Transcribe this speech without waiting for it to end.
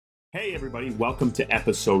Hey, everybody. Welcome to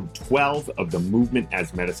episode 12 of the Movement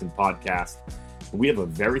as Medicine podcast. We have a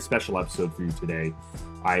very special episode for you today.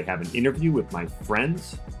 I have an interview with my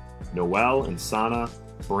friends, Noël and Sanne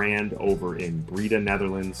brand over in Breda,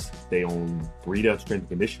 Netherlands. They own Breda Strength and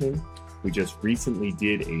Conditioning. We just recently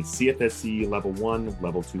did a CFSC level 1,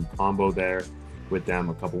 level 2 combo there with them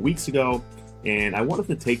a couple weeks ago. And I wanted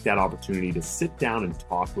to take that opportunity to sit down and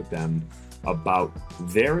talk with them about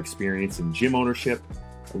their experience in gym ownership,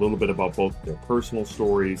 a little bit about both their personal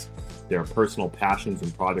stories, their personal passions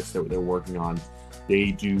and projects that they're working on.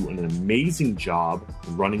 They do an amazing job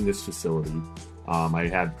running this facility.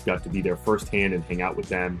 I got to be there firsthand and hang out with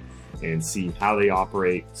them and see how they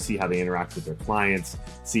operate, see how they interact with their clients,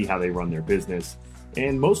 see how they run their business.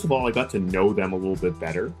 And most of all, I got to know them a little bit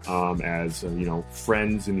better as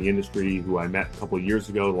friends in the industry who I met a couple of years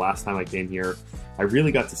ago. The last time I came here, I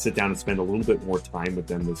really got to sit down and spend a little bit more time with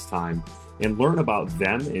them this time and learn about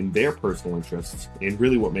them and their personal interests and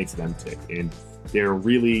really what makes them tick. And they're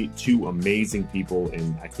really two amazing people,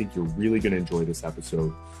 and I think you're really going to enjoy this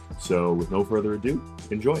episode. So with no further ado,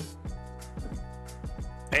 enjoy.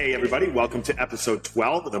 Hey, everybody. Welcome to episode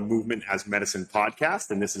 12 of the Movement as Medicine podcast.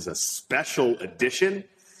 And this is a special edition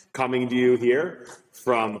coming to you here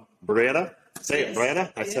from Breda. Say it,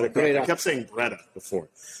 Breda. I said it correctly. I kept saying Breda before.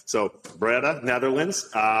 So Breda, Netherlands.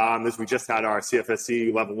 We just had our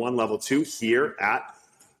CFSC level 1, level 2 here at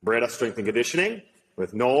Breda Strength and Conditioning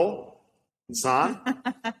with Noël and Sanne.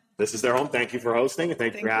 This is their home. Thank you for hosting and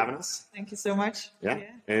thank you for having us. Thank you so much. Yeah.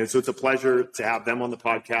 And so it's a pleasure to have them on the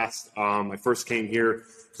podcast. I first came here, it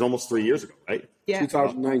was almost 3 years ago, right? Yeah.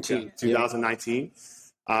 2019. Yeah, 2019.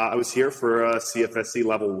 I was here for CFSC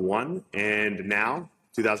level 1, and now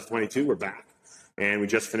 2022, we're back. And we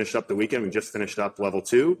just finished up the weekend. We just finished up level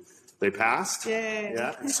 2. They passed. Yay.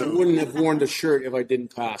 Yeah. So I wouldn't have worn the shirt if I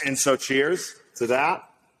didn't pass. And so cheers to that.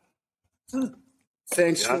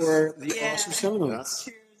 Thanks Yes. for the awesome seminar. Yes.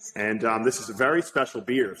 And this is a very special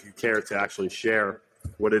beer, if you care to actually share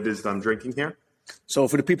what it is that I'm drinking here. So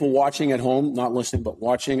for the people watching at home, not listening, but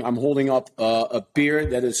watching, I'm holding up a beer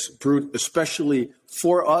that is brewed especially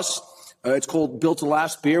for us. It's called Built to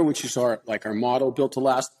Last beer, which is our motto, Built to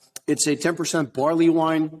Last. It's a 10% barley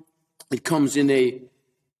wine. It comes in a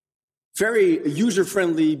very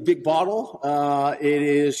user-friendly big bottle. It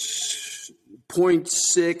is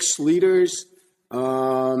 0.6 liters.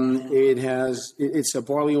 It's a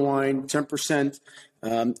barley wine, 10%.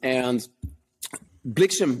 And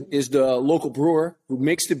Bliksem is the local brewer who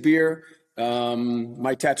makes the beer.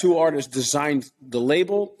 My tattoo artist designed the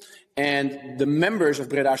label. And the members of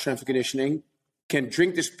Breda Strength and Conditioning can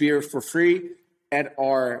drink this beer for free at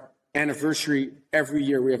our anniversary every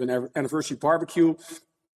year. We have an anniversary barbecue.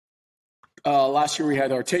 Last year we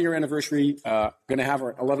had our 10-year anniversary. Going to have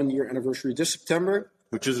our 11-year anniversary this September.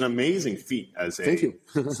 Which is an amazing feat as a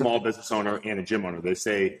small business owner and a gym owner. They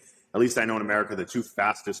say, at least I know in America, the two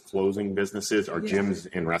fastest closing businesses are gyms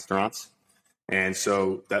and restaurants. And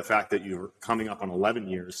so that fact that you're coming up on 11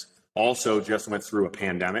 years also just went through a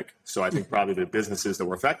pandemic. So I think probably the businesses that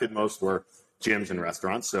were affected most were gyms and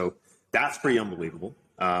restaurants. So that's pretty unbelievable.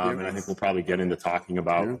 And I think we'll probably get into talking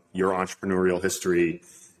about your entrepreneurial history,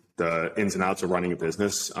 the ins and outs of running a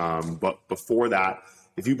business. But before that,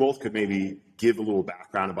 if you both could maybe give a little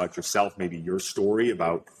background about yourself, maybe your story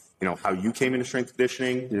about, how you came into strength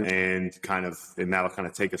conditioning and that'll kind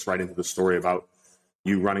of take us right into the story about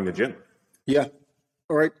you running the gym. Yeah.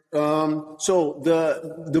 All right. So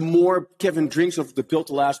the more Kevin drinks of the Built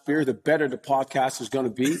to Last beer, the better the podcast is going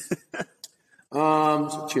to be.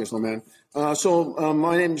 So cheers, my man.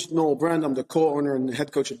 My name is Noël Brand. I'm the co-owner and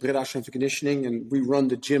head coach at Breda Strength and Conditioning, and we run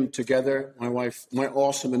the gym together. My wife, my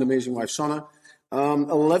awesome and amazing wife, Sanne.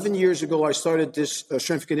 11 years ago, I started this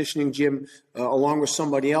strength and conditioning gym along with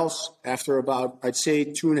somebody else. After about, I'd say,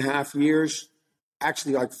 2.5 years,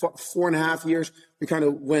 actually like 4.5 years, we kind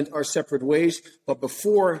of went our separate ways. But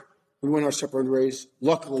before we went our separate ways,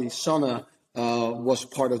 luckily, Sanne was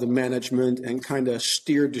part of the management and kind of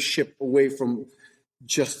steered the ship away from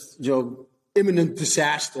just, imminent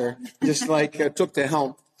disaster, just took the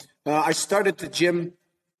helm. I started the gym,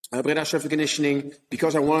 Breda Strength and Conditioning,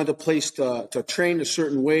 because I wanted a place to train a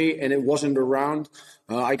certain way, and it wasn't around.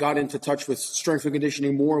 I got into touch with strength and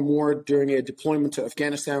conditioning more and more during a deployment to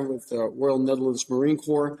Afghanistan with the Royal Netherlands Marine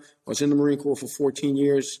Corps. I was in the Marine Corps for 14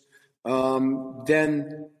 years.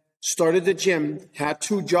 Then started the gym, had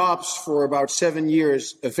 2 jobs for about 7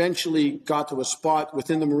 years, eventually got to a spot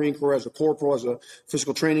within the Marine Corps as a corporal, as a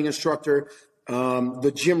physical training instructor.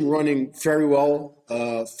 The gym running very well,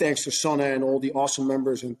 thanks to Sanne and all the awesome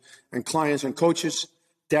members and clients and coaches,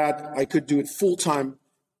 that I could do it full time.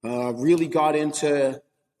 Really got into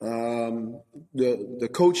the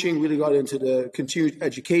coaching, really got into the continued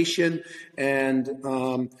education, and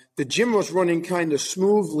the gym was running kind of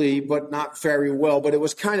smoothly, but not very well. But it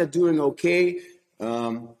was kind of doing okay.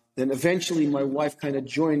 Then eventually, my wife kind of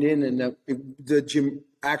joined in, and the gym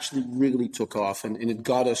actually really took off, and it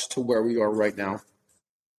got us to where we are right now.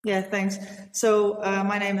 Yeah, thanks. So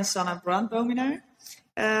my name is Sanne Brandbominaar,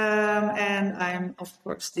 and I'm, of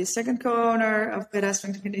course, the second co-owner of Breda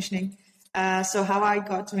Strength and Conditioning. So how I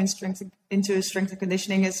got into strength and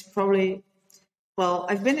conditioning is probably, well,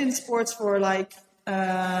 I've been in sports for like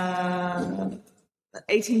 18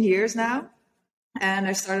 years now. And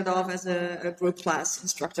I started off as a group class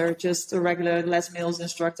instructor, just a regular Les Mills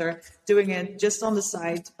instructor, doing it just on the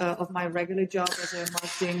side of my regular job as a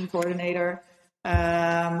marketing coordinator.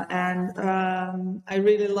 I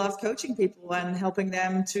really love coaching people and helping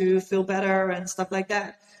them to feel better and stuff like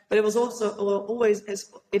that. But it was also always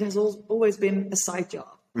been a side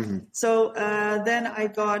job. Mm-hmm. So then I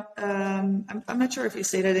got, I'm not sure if you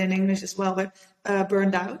say that in English as well, but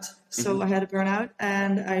burned out. So I had a burnout,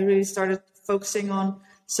 and I really started focusing on,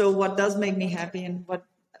 so what does make me happy, and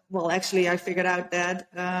actually I figured out that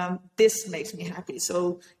this makes me happy.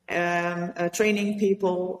 So training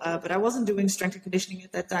people, but I wasn't doing strength and conditioning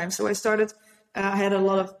at that time. So I had a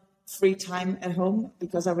lot of free time at home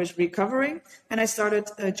because I was recovering, and I started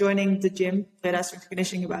joining the gym that strength and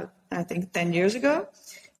conditioning about, I think, 10 years ago.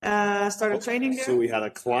 Started training there. So we had a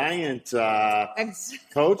client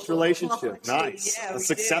coach relationship. Nice, a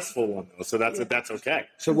successful one though. So that's okay.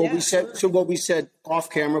 So what we said off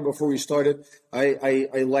camera before we started,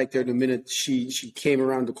 I liked her the minute she came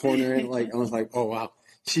around the corner, and I was like, oh wow,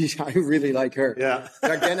 I really like her. Yeah.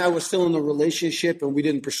 Back then I was still in a relationship, and we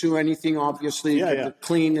didn't pursue anything, obviously,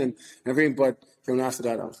 clean and everything. But then after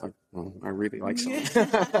that, I was like, oh, I really like Sanne.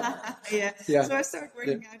 Yeah. So I started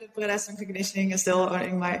working out at Breda Strength and Conditioning, and still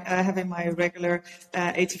having my regular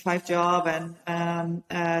 8 to 5 job, and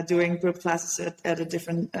doing group classes at a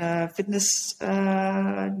different fitness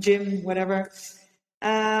gym, whatever.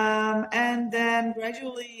 And then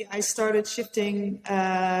gradually I started shifting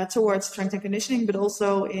towards strength and conditioning, but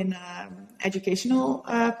also in educational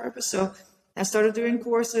purpose. So I started doing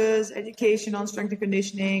courses, education on strength and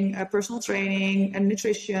conditioning, personal training and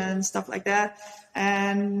nutrition, stuff like that,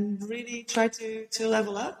 and really tried to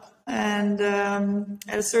level up. And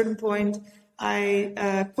at a certain point,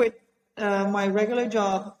 I quit my regular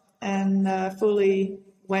job and fully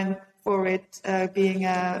went for it, being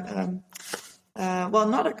not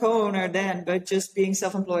a co-owner then, but just being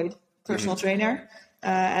self-employed personal trainer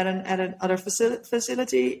at another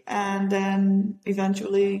facility, and then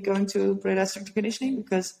eventually going to Breda Strength and Conditioning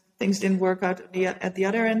because things didn't work out at the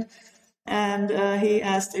other end. And he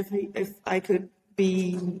asked if I could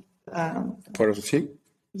be part of the team.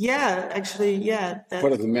 Yeah, actually, yeah.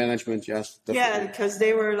 Part of the management, yes. Definitely. Yeah, because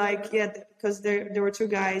they were like, because there were two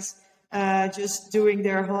guys just doing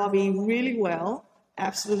their hobby really well.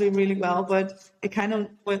 Absolutely really well, but it kind of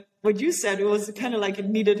what you said, it was kind of like it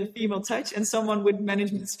needed a female touch and someone with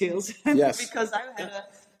management skills. Yes. Because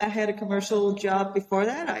I had a commercial job before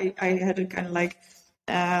that. I had a kind of like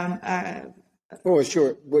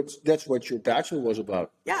sure. That's what your bachelor was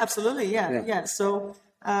about. Yeah, absolutely. Yeah. So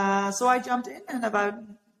I jumped in, and about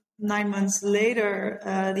 9 months later,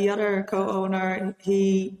 the other co-owner,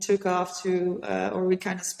 he took off or we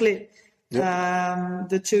kind of split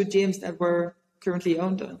the two gyms that were currently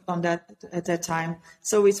owned on that at that time.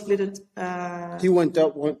 So we split it. He went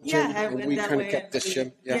that one, and we kind of kept this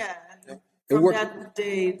gym. Yeah. From that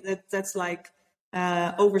day, that's like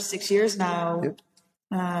over 6 years now. Yep.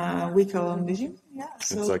 We co-own the gym. Yeah,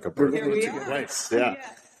 so it's like a perfect place. Yeah.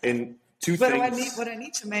 And two things. What I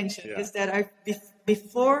need to mention is that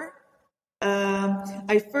before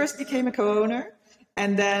I first became a co-owner,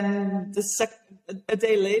 and then a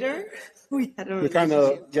day later, we had a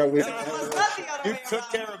relationship. You took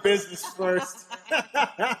care of business first.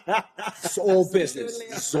 It's all business.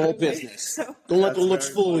 It's all business. Don't let the looks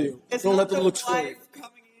fool you. Don't let the looks fool you.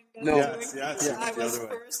 No. Yes. I was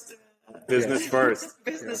first. Business first.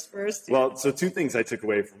 Business first. Yeah. Well, so two things I took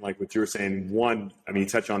away from like what you were saying. One, I mean, you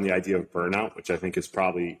touch on the idea of burnout, which I think is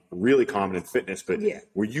probably really common in fitness, but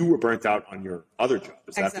where you were burnt out on your other job.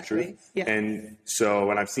 Is that the truth? Yeah. And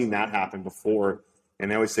I've seen that happen before.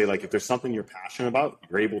 And I always say, like, if there's something you're passionate about,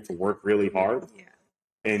 you're able to work really hard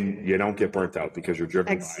and you don't get burnt out because you're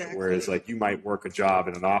driven by it. Whereas like you might work a job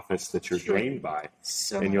in an office that you're drained by.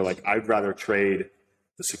 You're like, I'd rather trade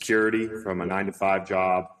the security from a 9-to-5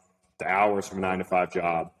 job, the hours from a 9-to-5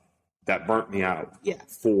 job that burnt me out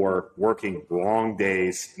for working long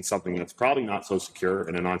days in something that's probably not so secure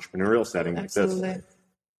in an entrepreneurial setting like this.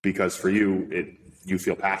 Because for you, you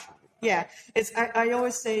feel passionate about. Yeah, I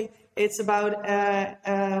always say it's about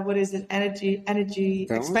what is it? Energy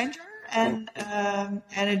expenditure and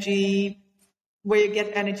energy, where you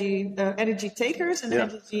get energy takers and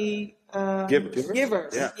energy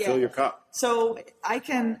givers. Yeah, fill your cup. So I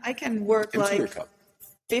can work Empty your like cup.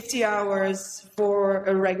 50 hours for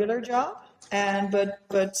a regular job,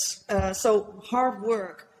 but so hard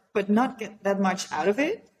work, but not get that much out of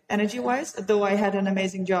it energy-wise. Though I had an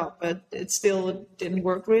amazing job, but it still didn't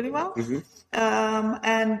work really well.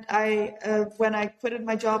 And when I quitted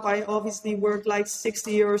my job, I obviously worked like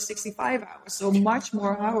 60 or 65 hours, so much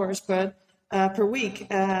more hours, but per week.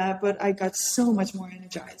 But I got so much more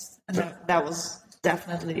energized, and that was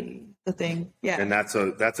definitely the thing. Yeah. And that's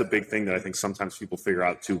a big thing that I think sometimes people figure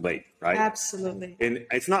out too late, right? Absolutely. And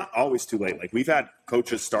it's not always too late. Like we've had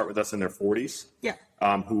coaches start with us in their 40s,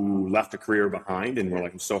 who left a career behind, and we're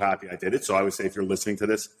like, I'm so happy I did it. So I would say, if you're listening to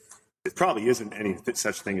this, it probably isn't any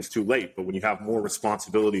such thing as too late. But when you have more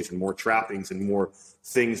responsibilities and more trappings and more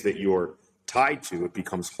things that you're tied to, it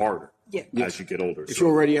becomes harder as you get older. If you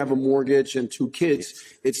already have a mortgage and 2 kids,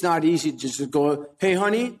 it's not easy just to go, hey,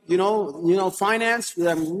 honey, you know, finance that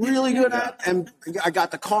I'm really good at, and I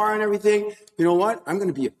got the car and everything. You know what? I'm going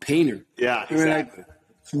to be a painter. Yeah, exactly.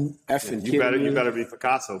 You better be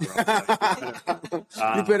Picasso, bro.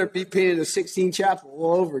 You better be painting the Sistine Chapel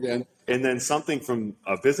all over again. And then something from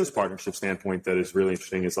a business partnership standpoint that is really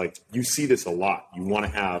interesting is, like, you see this a lot. You want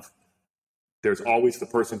to have, there's always the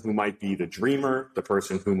person who might be the dreamer, the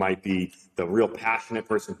person who might be the real passionate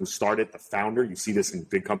person who started, the founder. You see this in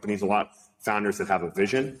big companies a lot, founders that have a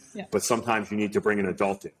vision, but sometimes you need to bring an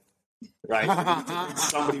adult in, right? You need to bring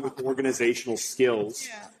somebody with organizational skills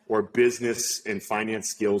or business and finance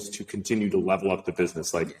skills to continue to level up the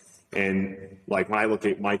business. Like when I look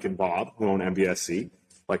at Mike and Bob, who own MBSC,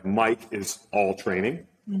 like Mike is all training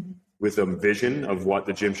with a vision of what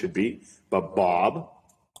the gym should be, but Bob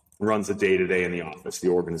runs the day-to-day in the office, the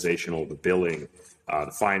organizational, the billing,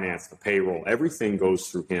 the finance, the payroll, everything goes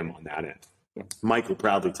through him on that end. Mike will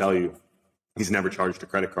proudly tell you he's never charged a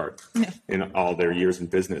credit card in all their years in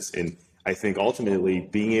business. And I think ultimately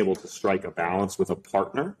being able to strike a balance with a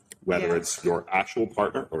partner, whether it's your actual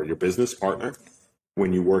partner or your business partner,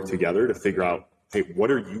 when you work together to figure out, hey,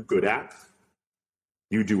 what are you good at?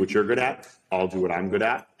 You do what you're good at, I'll do what I'm good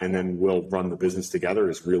at, and then we'll run the business together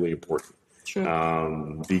is really important.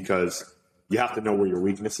 True. Because you have to know where your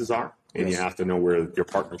weaknesses are, and you have to know where your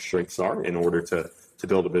partner's strengths are in order to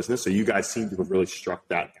build a business. So you guys seem to have really struck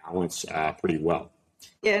that balance pretty well.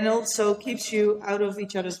 Yeah, and also keeps you out of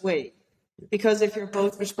each other's way. Because if you're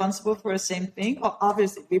both responsible for the same thing, well,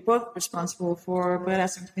 obviously we're both responsible for Breda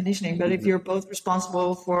strength conditioning, but if you're both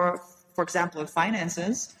responsible for example,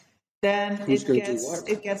 finances, then it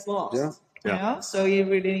gets lost. You know? So you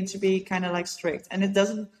really need to be kind of like strict. And it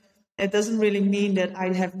doesn't really mean that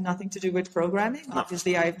I have nothing to do with programming.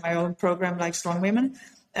 Obviously, I have my own program like Strong Women,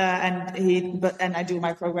 and I do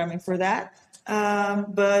my programming for that.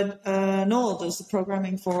 But Noel does the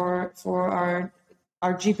programming for our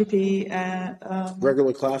GPP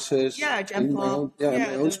regular classes. Yeah, Gem Club.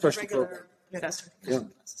 My own special program.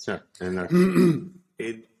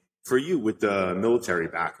 And for you, with the military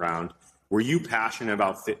background, were you passionate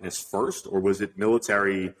about fitness first, or was it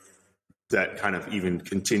military that kind of even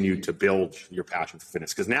continued to build your passion for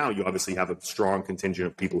fitness? Because now you obviously have a strong contingent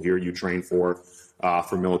of people here you train for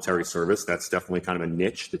military service. That's definitely kind of a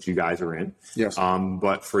niche that you guys are in. Yes.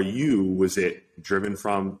 But for you, was it driven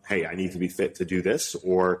from, hey, I need to be fit to do this,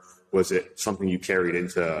 or was it something you carried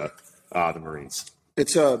into the Marines?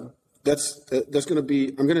 It's that's going to be.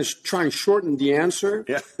 I'm going to try and shorten the answer.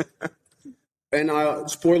 Yeah. And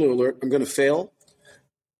spoiler alert, I'm going to fail.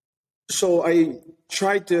 So I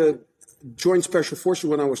tried to join Special Forces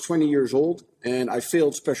when I was 20 years old, and I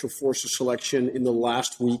failed Special Forces selection in the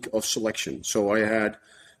last week of selection. So I had,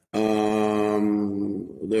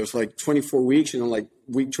 there was like 24 weeks, and then like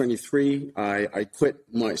week 23, I quit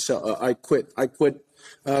myself. I quit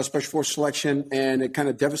Special Forces selection, and it kind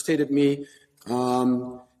of devastated me.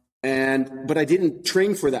 But I didn't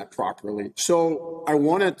train for that properly. So I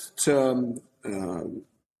wanted to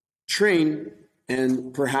train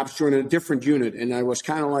and perhaps join a different unit. And I was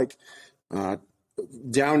kind of like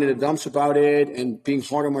down in the dumps about it and being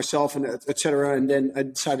hard on myself and et cetera. And then I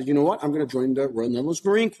decided, you know what, I'm going to join the Royal Netherlands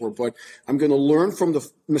Marine Corps, but I'm going to learn from the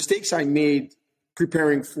mistakes I made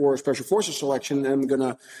preparing for Special Forces selection. And I'm going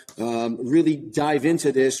to really dive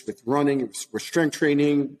into this with running, with strength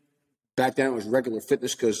training. Back then it was regular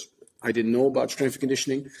fitness because I didn't know about strength and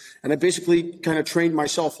conditioning. And I basically kind of trained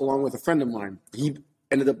myself along with a friend of mine.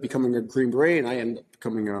 ended up becoming a Green Beret, and I ended up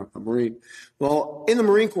becoming a Marine. Well, in the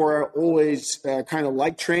Marine Corps, I always kind of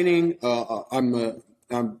liked training.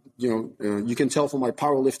 You can tell from my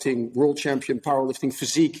powerlifting, world champion powerlifting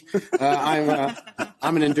physique, I'm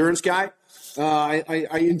an endurance guy.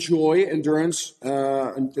 I enjoy endurance,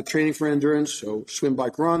 and the training for endurance. So swim,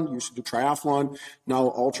 bike, run. Used to do triathlon.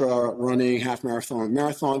 Now ultra running, half marathon,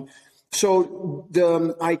 marathon. So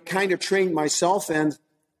I kind of trained myself, and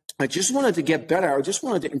I just wanted to get better. I just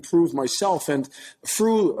wanted to improve myself. And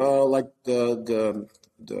through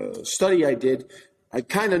the study I did, I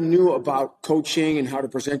kind of knew about coaching and how to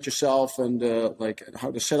present yourself and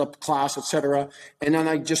how to set up class, etc. And then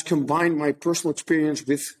I just combined my personal experience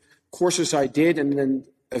with courses I did, and then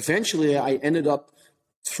eventually I ended up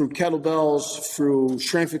through kettlebells, through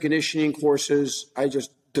strength and conditioning courses. I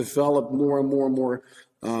just developed more and more and more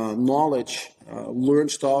knowledge,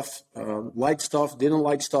 learned stuff, liked stuff, didn't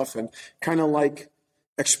like stuff, and kind of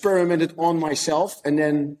experimented on myself. And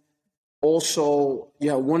then also,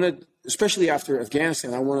 wanted, especially after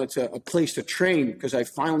Afghanistan, I wanted a place to train, because I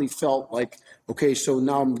finally felt like, okay, so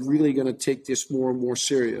now I'm really going to take this more and more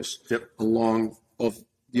serious along of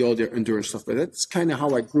the other endurance stuff. But that's kind of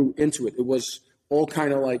how I grew into it. It was all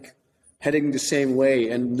kind of like heading the same way.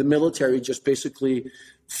 And the military just basically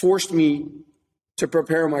forced me to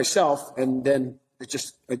prepare myself. And then it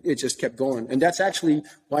just kept going. And that's actually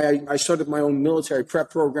why I started my own military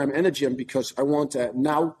prep program and a gym, because I want to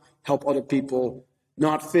now help other people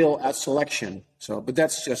not fail at selection. So, but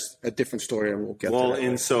that's just a different story, and we'll get to that.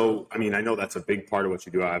 And so, I mean, I know that's a big part of what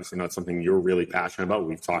you do. Obviously, not something you're really passionate about.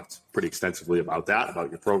 We've talked pretty extensively about that, about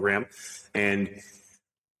your program. And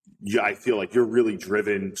I feel like you're really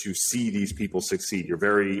driven to see these people succeed. You're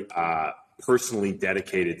very personally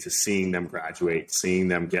dedicated to seeing them graduate, seeing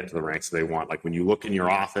them get to the ranks they want. Like when you look in your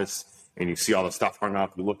office and you see all the stuff hung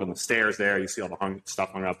up, you look on the stairs there, you see all the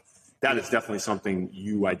stuff hung up. That is definitely something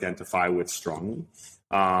you identify with strongly.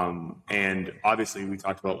 And obviously we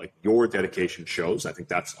talked about like your dedication shows. I think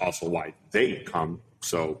that's also why they come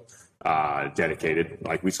so dedicated.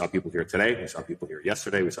 Like we saw people here today, we saw people here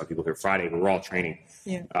yesterday, we saw people here Friday. We're all training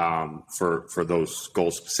for those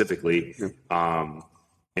goals specifically.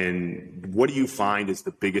 And what do you find is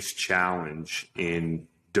the biggest challenge in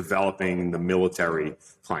developing the military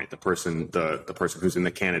client, the person who's in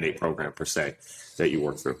the candidate program per se that you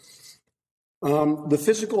work through? The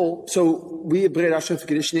physical, so we at Breda Strength and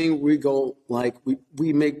Conditioning, we go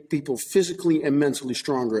we make people physically and mentally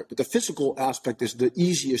stronger. But the physical aspect is the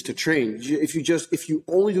easiest to train. If you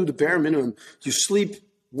only do the bare minimum, you sleep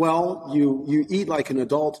well, you eat like an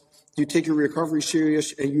adult, you take your recovery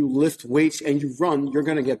serious, and you lift weights and you run, you're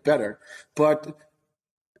going to get better. But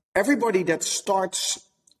everybody that starts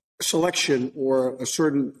selection or a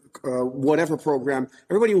certain whatever program,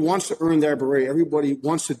 everybody wants to earn their beret, everybody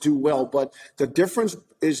wants to do well, but the difference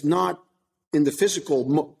is not in the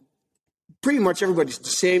physical. Pretty much everybody's the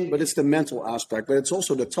same, but it's the mental aspect, but it's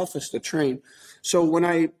also the toughest to train. So when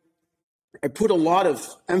I put a lot of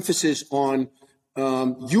emphasis on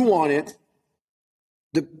you want it,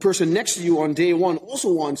 the person next to you on day one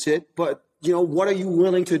also wants it, but what are you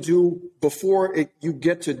willing to do before you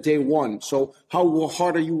get to day one? So how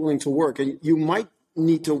hard are you willing to work? And you might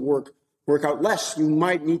need to work out less. You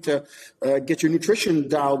might need to get your nutrition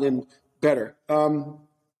dialed in better.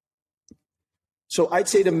 So I'd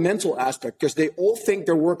say the mental aspect, because they all think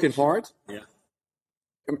they're working hard. Yeah.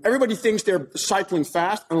 Everybody thinks they're cycling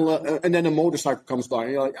fast, and then a motorcycle comes by,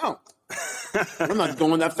 and you're like, oh, I'm not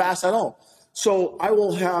going that fast at all. So I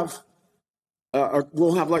will have...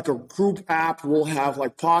 we'll have like a group app. We'll have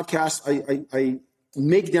like podcasts. I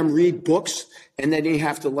make them read books, and then they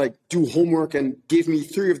have to do homework and give me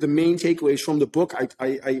 3 of the main takeaways from the book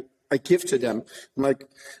I give to them.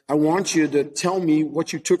 I want you to tell me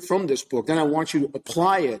what you took from this book. Then I want you to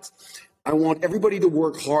apply it. I want everybody to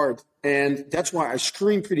work hard. And that's why I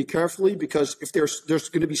screen pretty carefully, because if there's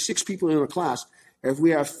going to be 6 people in a class, if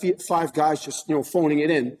we have 5 guys just, phoning it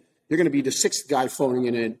in, you're going to be the 6th guy phoning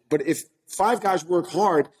it in. But if 5 guys work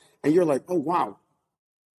hard and you're like, oh, wow,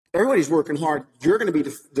 everybody's working hard, you're going to be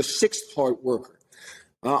the 6th hard worker.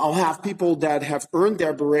 I'll have people that have earned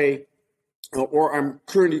their beret or I'm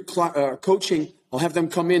currently coaching. I'll have them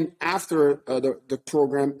come in after the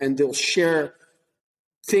program, and they'll share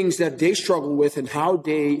things that they struggle with and how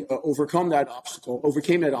they overcame that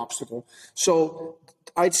obstacle. So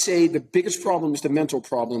I'd say the biggest problem is the mental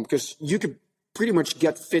problem, because you could pretty much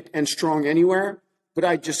get fit and strong anywhere, but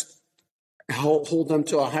I just hold them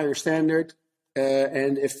to a higher standard.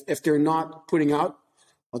 And if they're not putting out,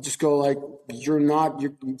 I'll just go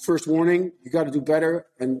your first warning, you got to do better,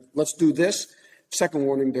 and let's do this. Second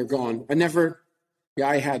warning, they're gone. I never Yeah,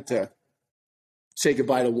 I had to say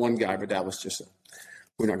goodbye to one guy, but that was just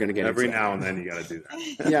we're not going to get every into now and then you got to do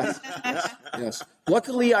that. Yes.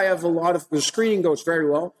 Luckily, I have a lot of the screening goes very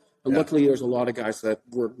well, and luckily, there's a lot of guys that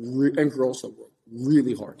work and girls that work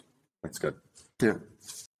really hard. That's good. Yeah.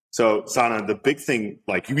 So, Sanne, the big thing,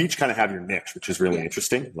 like you each kind of have your niche, which is really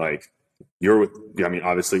interesting. Like you're with, I mean,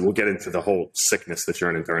 obviously we'll get into the whole sickness that you're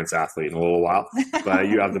an endurance athlete in a little while, but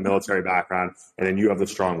you have the military background and then you have the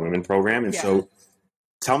Strong Women program. And so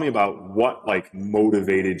tell me about what like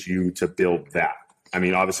motivated you to build that. I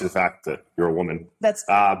mean, obviously the fact that you're a woman. That's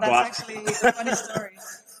actually a funny story.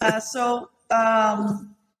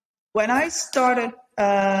 When I started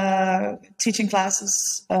teaching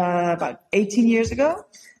classes about 18 years ago,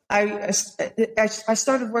 I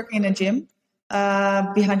started working in a gym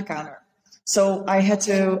behind the counter. So I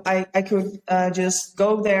could just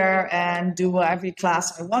go there and do every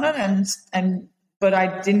class I wanted, but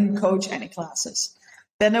I didn't coach any classes.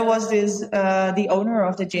 Then there was the owner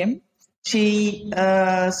of the gym. She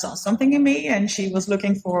saw something in me, and she was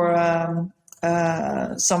looking for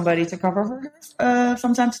somebody to cover her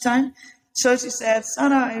from time to time. So she said,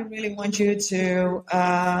 Sanne, I really want you to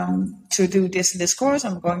do this course.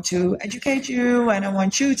 I'm going to educate you, and I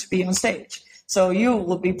want you to be on stage. So you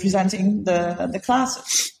will be presenting the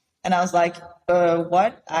classes. And I was like,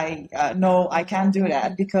 what? No, I can't do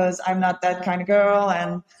that because I'm not that kind of girl.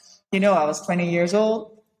 And, I was 20 years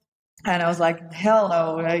old. And I was like, hell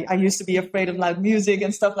no, I used to be afraid of loud music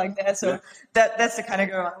and stuff like that. So that's the kind of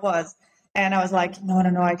girl I was. And I was like, no,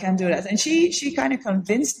 I can't do that. And she kind of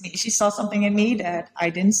convinced me. She saw something in me that I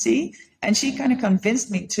didn't see. And she kind of convinced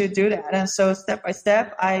me to do that. And so step by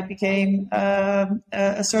step, I became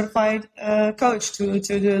a certified coach to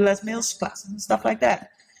the Les Mills class and stuff like that.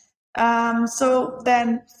 So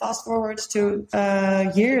then fast forward to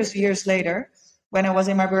years later, when I was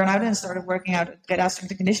in my burnout and started working out at Breda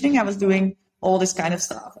strength and conditioning, I was doing all this kind of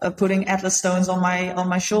stuff, putting Atlas stones on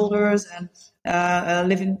my shoulders and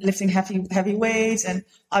lifting heavy weights. And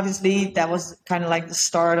obviously that was kind of like the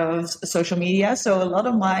start of social media. So a lot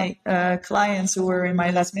of my clients who were in my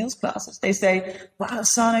Les Mills classes, they say, wow,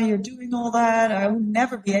 Sanne, you're doing all that. I would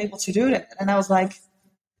never be able to do that. And I was like,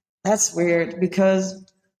 that's weird because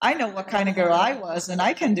I know what kind of girl I was and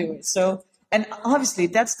I can do it. So, and obviously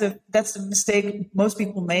that's the mistake most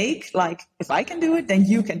people make. Like, if I can do it, then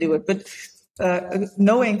you can do it. But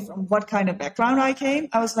knowing from what kind of background I came,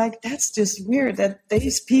 I was like, that's just weird that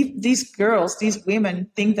these girls, these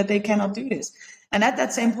women think that they cannot do this. And at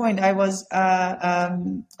that same point, I was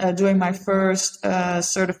doing my first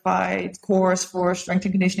certified course for strength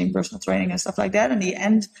and conditioning, personal training and stuff like that. And the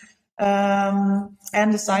end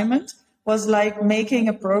assignment was like making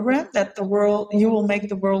a program that you will make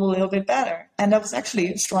the world a little bit better. And that was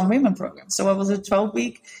actually a Strong Women program. So it was a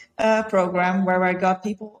 12-week program where I got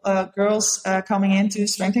girls coming into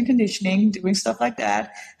strength and conditioning, doing stuff like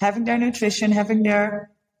that, having their nutrition, having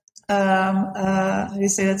their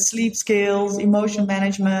sleep skills, emotion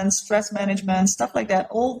management, stress management, stuff like that.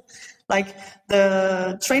 All like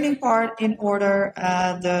the training part in order,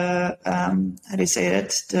 the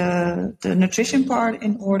nutrition part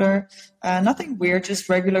in order. Nothing weird, just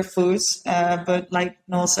regular foods. But like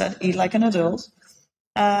Noel said, eat like an adult.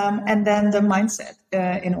 And then the mindset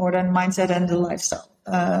in order, and mindset and the lifestyle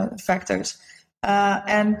factors.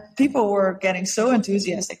 And people were getting so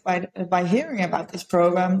enthusiastic by hearing about this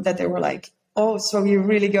program that they were like, oh, so you're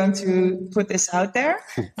really going to put this out there?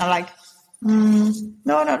 I'm like, no,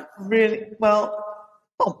 not really. Well,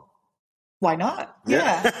 why not?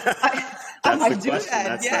 Yeah. I do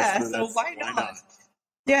that. So why not?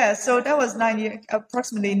 Yeah. So that was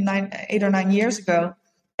approximately 8 or 9 years ago.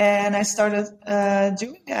 And I started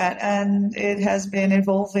doing that, and it has been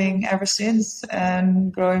evolving ever since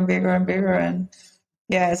and growing bigger and bigger. And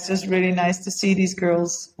yeah, it's just really nice to see these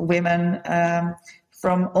girls, women,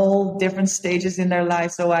 from all different stages in their life.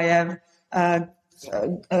 So I have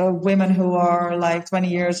women who are like 20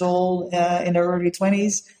 years old, in their early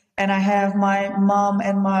 20s. And I have my mom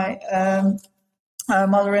and my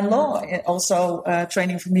mother-in-law also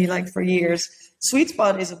training for me like for years. Sweet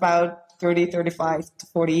spot is about 30, 35 to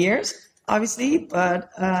 40 years, obviously.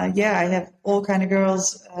 But I have all kind of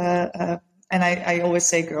girls, and I always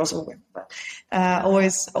say girls or women, but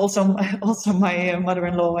always also my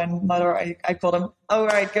mother-in-law and mother, I call them, all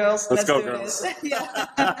right, girls, let's go, do girls. This.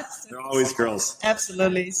 Yeah. They're always girls.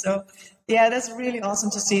 Absolutely. So yeah, that's really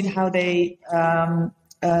awesome to see how they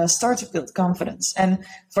start to build confidence. And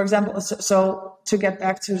for example, so to get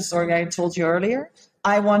back to the story I told you earlier,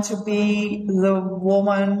 I want to be the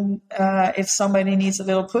woman if somebody needs a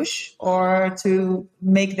little push or to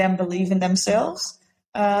make them believe in themselves.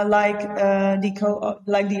 like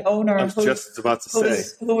the owner I was just about to say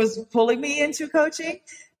who was pulling me into coaching.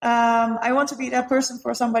 I want to be that person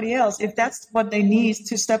for somebody else. If that's what they need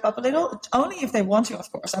to step up a little, only if they want to,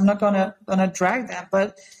 of course. I'm not gonna drag them,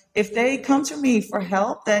 but if they come to me for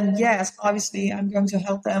help, then yes, obviously I'm going to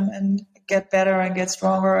help them and get better and get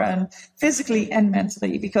stronger and physically and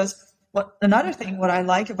mentally. Because another thing what I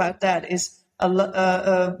like about that is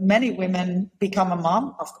many women become a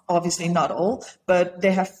mom, obviously not all, but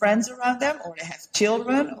they have friends around them or they have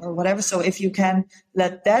children or whatever. So if you can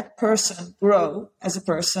let that person grow as a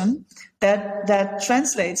person, that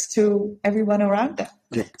translates to everyone around them.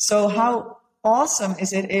 Yeah. So how awesome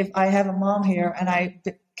is it if I have a mom here and I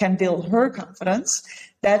can build her confidence?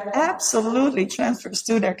 That absolutely transfers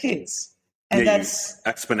to their kids. And that's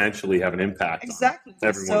you exponentially have an impact exactly on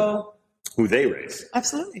everyone. Who they raise.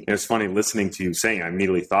 Absolutely. And it's funny listening to you saying, I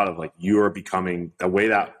immediately thought of like, you are becoming the way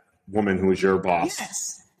that woman who is your boss,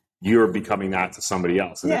 yes, you're becoming that to somebody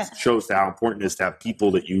else. And it shows how important it is to have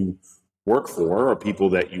people that you work for or people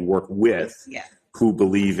that you work with who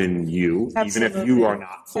believe in you, even if you are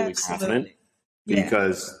not fully confident,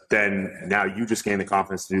 because then now you just gain the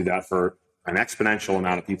confidence to do that for an exponential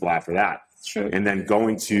amount of people after that. True. And then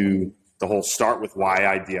going to the whole start with why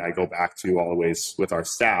idea I go back to always with our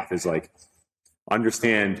staff is like,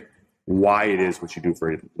 understand why it is what you do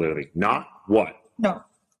for a living, not what. No.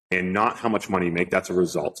 And not how much money you make. That's a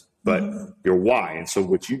result, but your why. And so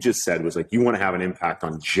what you just said was like, you want to have an impact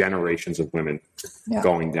on generations of women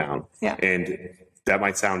going down. Yeah. And that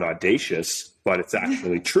might sound audacious, but it's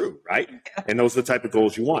actually true, right? Yeah. And those are the type of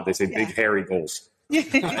goals you want. They say big, hairy goals.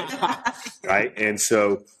 Right? And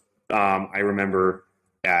so I remember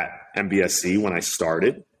at MBSC when I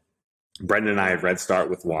started, Brendan and I had read Start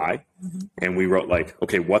With Why, and we wrote like,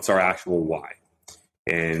 okay, what's our actual why?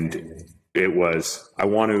 And it was, I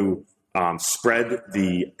want to spread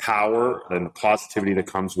the power and the positivity that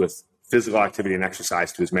comes with physical activity and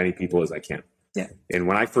exercise to as many people as I can. Yeah. And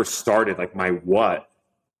when I first started, like my what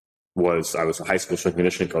was, I was a high school strength and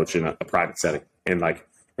conditioning coach in a private setting. And like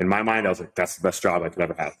in my mind, I was like, that's the best job I could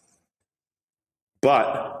ever have.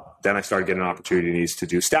 But then I started getting opportunities to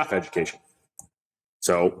do staff education.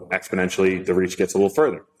 So exponentially, the reach gets a little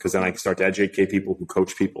further because then I can start to educate people who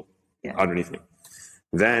coach people underneath me.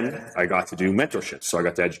 Then I got to do mentorship. So I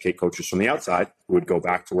got to educate coaches from the outside who would go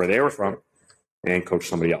back to where they were from and coach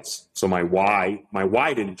somebody else. So my why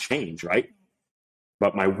didn't change, right?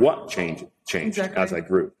 But my what changed as I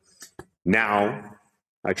grew. Now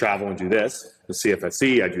I travel and do this, the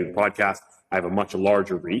CFSC, I do the podcast. I have a much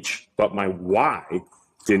larger reach, but my why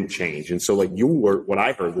didn't change. And so like what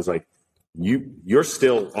I heard was like, you're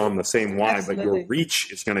still on the same why, Absolutely. But your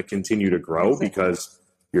reach is going to continue to grow because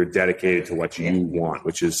you're dedicated to what you want,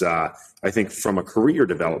 which is, I think from a career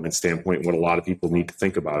development standpoint, what a lot of people need to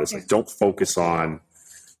think about is like, don't focus on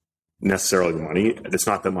necessarily the money. It's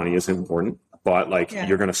not that money isn't important, but like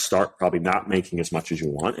you're going to start probably not making as much as you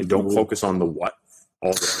want, and don't focus on the what.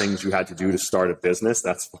 All the things you had to do to start a business,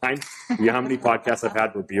 that's fine. You know how many podcasts I've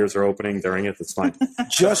had where beers are opening during it? That's fine.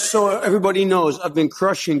 Just so everybody knows, I've been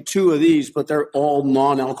crushing 2 of these, but they're all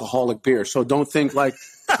non-alcoholic beers. So don't think like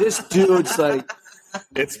this dude's like...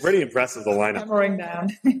 It's pretty impressive, the lineup. Hammering down.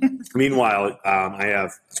 Meanwhile, I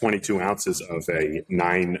have 22 ounces of a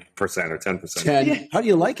 9% or 10%. 10. How do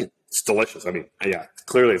you like it? It's delicious. I mean,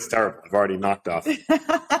 clearly it's terrible. I've already knocked off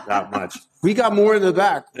that much. We got more in the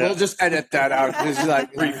back. Yeah. We'll just edit that out. It's like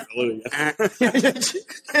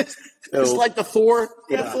it's like the four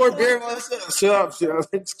beer.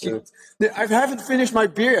 It's cute. I haven't finished my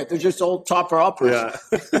beer yet. They're just all topper uppers. Yeah.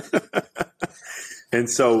 And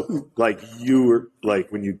so, like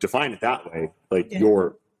when you define it that way,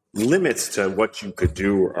 your limits to what you could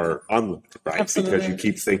do are unlimited, right? Absolutely. Because you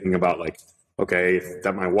keep thinking about like, okay, if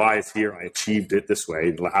that my why is here, I achieved it this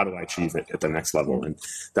way. How do I achieve it at the next level? And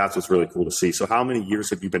that's what's really cool to see. So how many years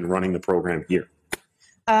have you been running the program here?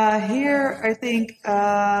 Here, I think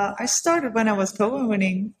I started when I was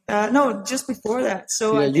co-winning. No, just before that.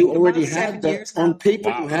 So you already had that on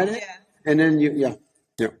paper. Wow. You had it, and then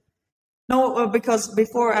No, because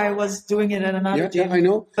before I was doing it at another gym. Yeah, I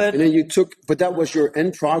know. And then but that was your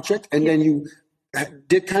end project, and then you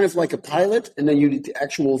did kind of like a pilot, and then you did the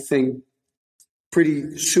actual thing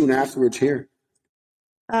pretty soon afterwards here.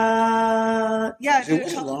 I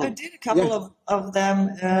did a couple of them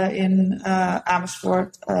in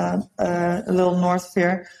Amersfoort, a little north of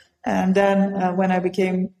here. And then when I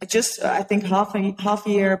became I think half a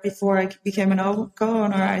year before I became an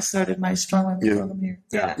co-owner, I started my strongman program here.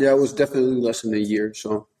 Yeah, it was definitely less than a year.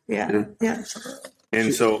 So yeah.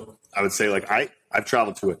 And so I would say like I've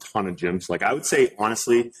traveled to a ton of gyms. Like I would say,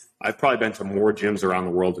 honestly, I've probably been to more gyms around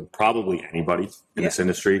the world than probably anybody in this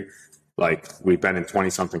industry. Like we've been in 20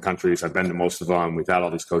 something countries. I've been to most of them. We've had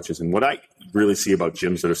all these coaches. And what I really see about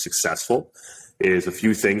gyms that are successful is a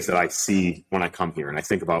few things that I see when I come here. And I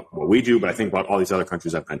think about what we do, but I think about all these other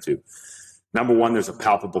countries I've been to. Number one, there's a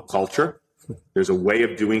palpable culture. There's a way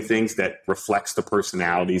of doing things that reflects the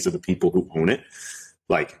personalities of the people who own it.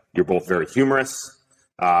 Like you're both very humorous.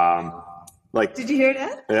 Did you hear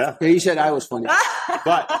that? Yeah. Yeah, you said I was funny.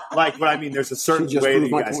 But like what I mean, there's a certain way that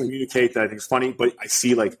you guys communicate that I think is funny, but I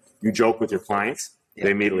see like you joke with your clients,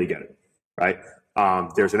 they immediately get it, right?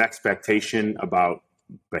 There's an expectation about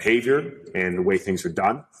behavior and the way things are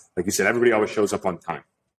done. Like you said, everybody always shows up on time,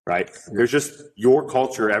 right? There's just your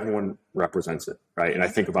culture, everyone represents it, right? And I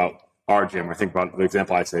think about our gym, I think about the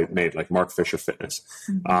example I made, like Mark Fisher Fitness.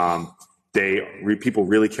 People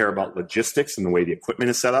really care about logistics and the way the equipment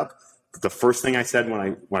is set up. The first thing I said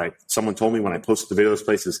when someone told me when I posted the video of this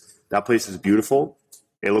place is, that place is beautiful.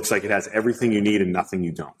 It looks like it has everything you need and nothing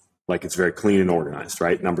you don't. Like it's very clean and organized,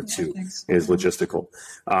 right? Number two is logistical.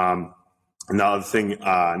 Another thing,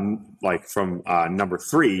 number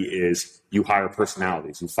three is you hire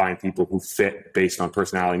personalities. You find people who fit based on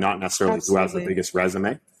personality, not necessarily who has the biggest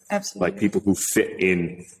resume. Absolutely. Like people who fit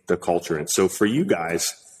in the culture. And so for you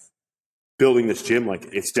guys, building this gym, like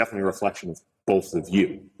it's definitely a reflection of both of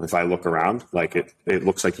you. If I look around, like it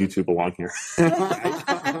looks like you two belong here. Right?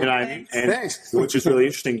 You know what I mean? And which is really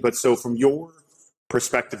interesting. But so from your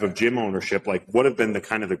perspective of gym ownership, like what have been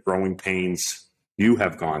the growing pains you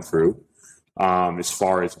have gone through as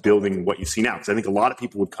far as building what you see now? Because I think a lot of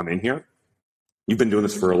people would come in here. You've been doing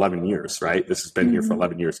this for 11 years, right? This has been here for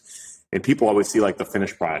 11 years. And people always see like the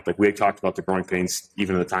finished product. Like we had talked about the growing pains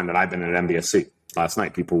even at the time that I've been at MBSC. Last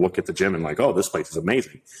night, people look at the gym and like, oh, this place is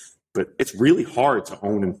amazing. But it's really hard to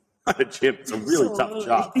own a gym. It's a really tough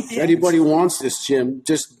job. If anybody wants this gym,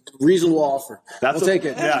 just reasonable offer. I'll take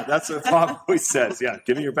it. Yeah, that's what Bob always says. Yeah,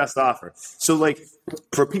 give me your best offer. So like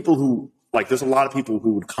for people who, like there's a lot of people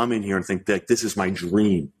who would come in here and think that this is my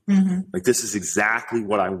dream. Like this is exactly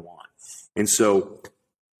what I want. And so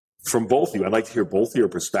from both of you, I'd like to hear both of your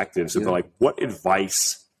perspectives about like what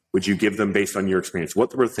advice would you give them based on your experience?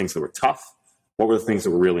 What were the things that were tough? What were the things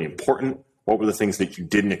that were really important? What were the things that you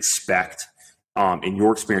didn't expect in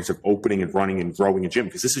your experience of opening and running and growing a gym?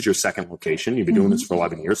 Because this is your second location. You've been doing this for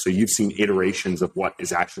 11 years. So you've seen iterations of what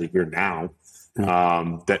is actually here now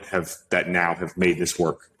that now have made this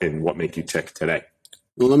work and what make you tick today.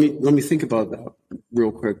 Well, let me think about that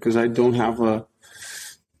real quick because I don't have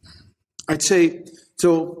I'd say,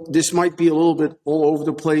 so this might be a little bit all over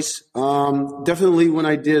the place. Definitely when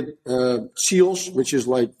I did SEALs, which is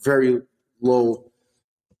like very low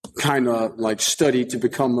kind of like study to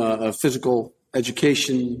become a physical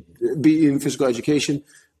education, be in physical education.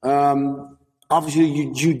 Obviously,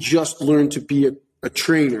 you just learn to be a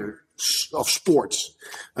trainer of sports.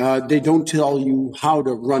 They don't tell you how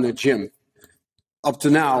to run a gym. Up to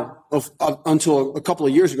now, until a couple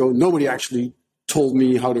of years ago, nobody actually told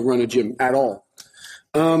me how to run a gym at all.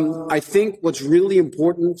 I think what's really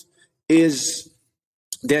important is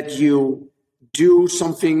that you do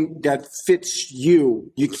something that fits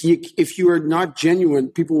you. If you are not genuine,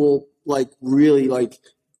 people will like really like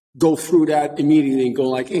go through that immediately and go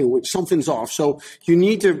like, hey, something's off. So you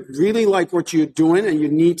need to really like what you're doing, and you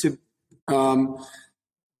need to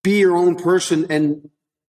be your own person and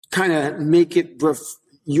kind of make it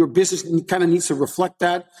your business kind of needs to reflect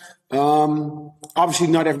that. Obviously,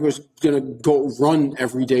 not everyone's going to go run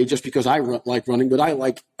every day just because I like running, but I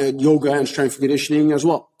like yoga and strength and conditioning as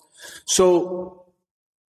well. So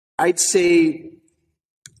I'd say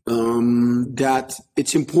that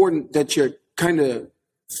it's important that you kind of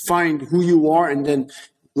find who you are and then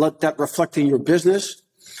let that reflect in your business.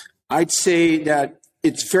 I'd say that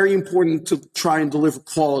it's very important to try and deliver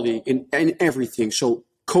quality in everything. So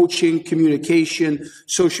coaching, communication,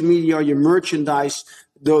 social media, your merchandise,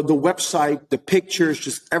 the website, the pictures,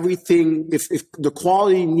 just everything. If the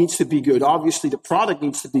quality needs to be good, obviously the product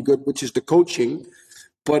needs to be good, which is the coaching,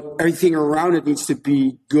 but everything around it needs to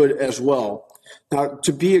be good as well. Now,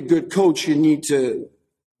 to be a good coach, you need to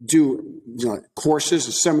do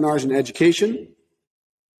courses, seminars, and education.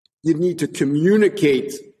 You need to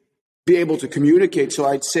communicate, be able to communicate. So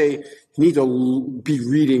I'd say you need to be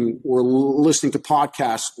reading or listening to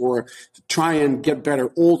podcasts or try and get better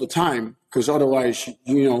all the time, because otherwise,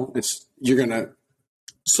 you're going to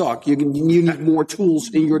suck. You need more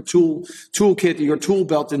tools in your toolkit, your tool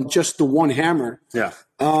belt than just the one hammer. Yeah.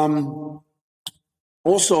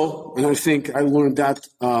 Also, and I think I learned that,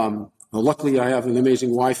 luckily I have an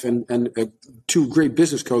amazing wife and two great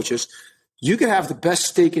business coaches. You can have the best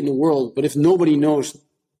steak in the world, but if nobody knows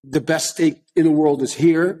the best steak in the world is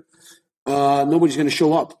here, nobody's going to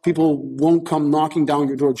show up. People won't come knocking down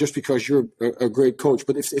your door just because you're a great coach,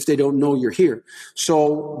 but if they don't know you're here.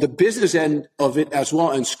 So the business end of it as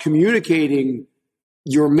well, and communicating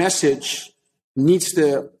your message needs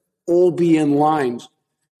to all be in line.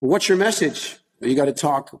 What's your message? You got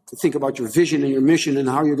to think about your vision and your mission and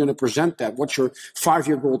how you're going to present that. What's your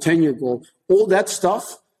 5-year goal, 10-year goal? All that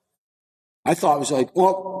stuff, I thought was like,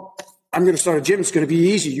 well, I'm going to start a gym. It's going to be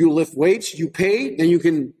easy. You lift weights, you pay, then you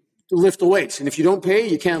can lift the weights. And if you don't pay,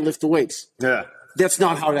 you can't lift the weights. Yeah. That's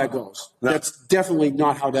not how that goes. No. That's definitely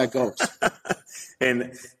not how that goes.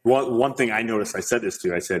 And one thing I noticed, I said this to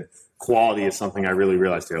you, I said, quality is something I really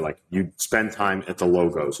realized here. Like, you spend time at the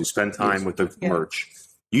logos, you spend time with the merch.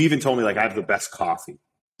 You even told me, like, I have the best coffee.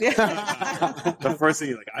 The first thing,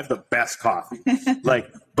 you're like, I have the best coffee. Like,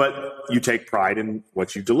 but you take pride in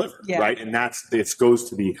what you deliver, right? And it goes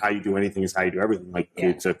to the how you do anything is how you do everything. Like,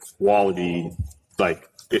 it's a quality, like,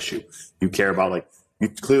 issue. You care about, like, you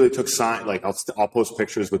clearly took sign. Like, I'll post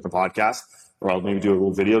pictures with the podcast, or I'll maybe do a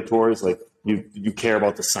little video tours. Like, you care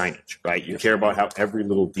about the signage, right? You care about how every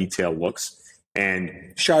little detail looks.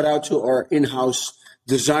 And shout out to our in-house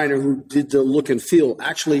designer who did the look and feel.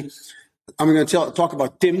 Actually, I'm going to talk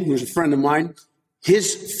about Tim, who's a friend of mine.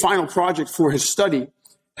 His final project for his study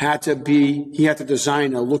had to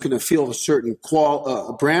design a look and a feel of a certain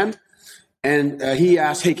brand. And he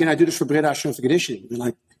asked, hey, can I do this for Breda Strength and Conditioning? We're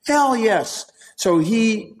like, hell yes. So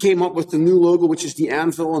he came up with the new logo, which is the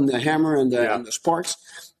anvil and the hammer and the sparks.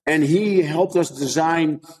 And he helped us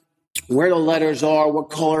design where the letters are, what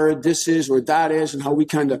color this is or that is, and how we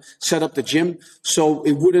kind of set up the gym so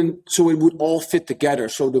it would all fit together.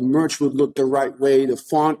 So the merch would look the right way, the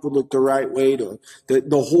font would look the right way,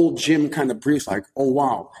 the whole gym kind of breathes like, oh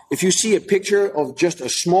wow. If you see a picture of just a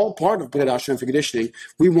small part of Breda Strength and Conditioning,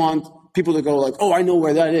 we want people to go like, oh, I know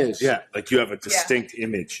where that is. Yeah, like you have a distinct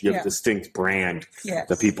image, you have a distinct brand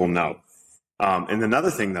that people know. And another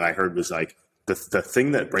thing that I heard was like, the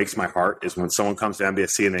thing that breaks my heart is when someone comes to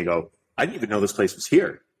MBSC and they go, I didn't even know this place was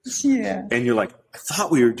here. Yeah. And you're like, I thought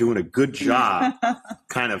we were doing a good job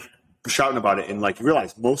kind of shouting about it. And like, you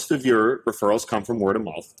realize most of your referrals come from word of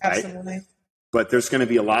mouth. Absolutely. Right? But there's going to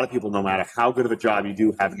be a lot of people, no matter how good of a job you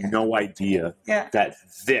do, have no idea that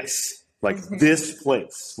this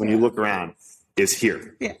place, when you look around, is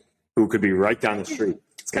here. Yeah. Who could be right down the street.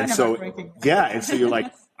 It's kind of heartbreaking. Yeah. And so you're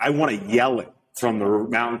like, I want to yell it from the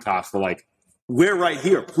mountaintops for like, we're right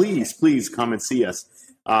here. Please come and see us.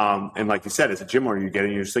 And like you said, as a gym owner,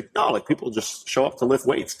 you're just like, no, like people just show up to lift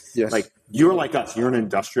weights. Yes. Like you're like us. You're in an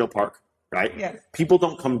industrial park, right? Yeah. People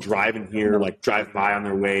don't come driving here, like drive by on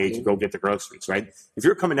their way to go get the groceries, right? If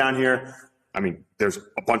you're coming down here, I mean, there's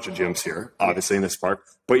a bunch of gyms here, obviously in this park,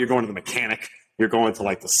 but you're going to the mechanic. You're going to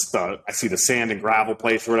like I see the sand and gravel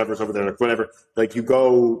place or whatever's over there, like whatever. Like you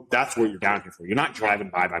go, that's what you're down here for. You're not driving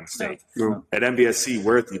by mistake. No. At MBSC,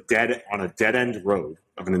 we're at on a dead end road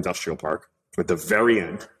of an industrial park. At the very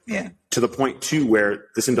end, to the point too where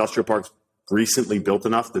this industrial park's recently built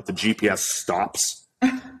enough that the GPS stops.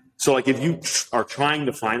 So like if you are trying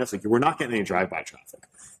to find us, like we're not getting any drive-by traffic.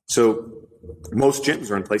 So most gyms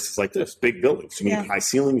are in places like this, big buildings. You need high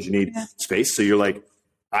ceilings, you need space. So you're like,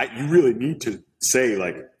 you really need to say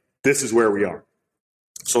like, this is where we are.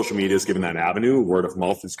 Social media is giving that avenue. Word of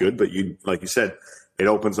mouth is good, but like you said, it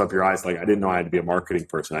opens up your eyes. Like I didn't know I had to be a marketing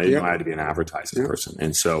person. I didn't know I had to be an advertising person.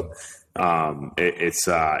 And so it's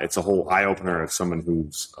a whole eye opener of someone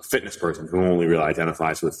who's a fitness person who only really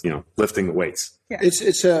identifies with, lifting the weights. Yeah.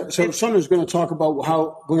 So Sanne is going to talk about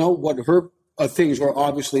how, what her things were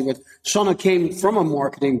obviously, but Sanne came from a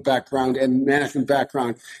marketing background and management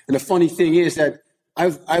background. And the funny thing is that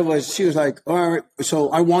she was like, all right, so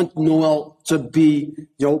I want Noël to be,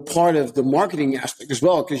 part of the marketing aspect as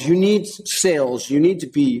well, because you need sales, you need to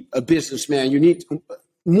be a businessman, you need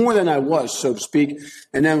more than I was, so to speak.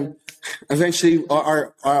 And then eventually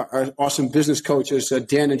our awesome business coaches,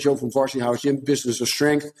 Dan and Joe from Varsity House Gym, Business of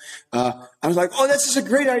Strength. I was like, oh, this is a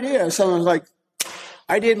great idea. So I was like,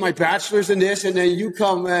 I did my bachelor's in this, and then you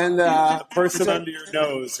come and the person under your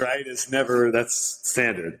nose, right? That's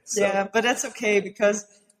standard. So. Yeah, but that's okay because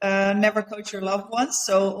never coach your loved ones.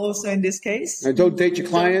 So also in this case, don't date your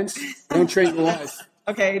clients. Don't train your life.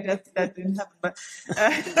 Okay, that didn't happen, but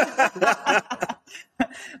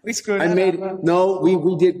we screwed up.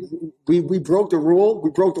 We broke the rule. We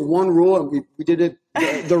broke the one rule, and we did it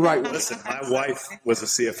the right way. Listen, my wife was a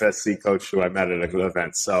CFSC coach who I met at a good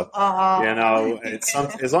event, so it's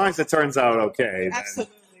as long as it turns out okay.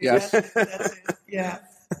 Absolutely, yes, that's it. Yeah,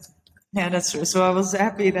 that's true. So I was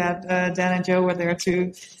happy that Dan and Joe were there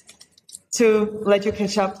to to let you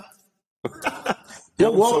catch up. Yeah,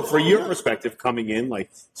 well, so for your perspective, coming in,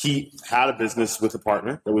 like he had a business with a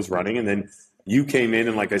partner that was running, and then you came in,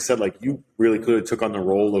 and like I said, like you really could have took on the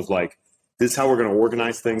role of like, this is how we're going to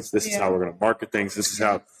organize things. This is how we're going to market things. This is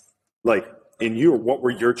how, like, what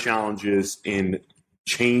were your challenges in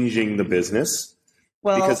changing the business?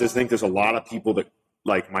 Well, because I think there's a lot of people that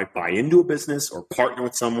like might buy into a business or partner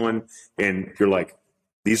with someone, and you're like,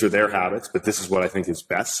 these are their habits, but this is what I think is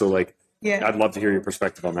best. So like, I'd love to hear your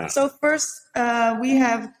perspective on that. So first, we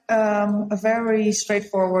have a very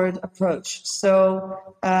straightforward approach.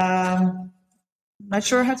 So I'm not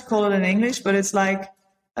sure how to call it in English, but it's like,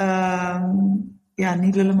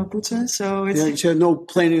 niet lullen maar poetsen. So it's you said no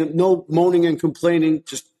complaining, no moaning and complaining.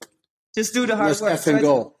 Just do the hard work. Let's F and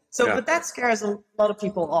go. But that scares a lot of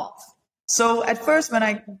people off. So at first, when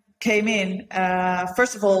I came in,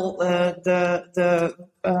 first of all, the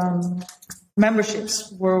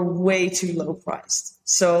memberships were way too low priced.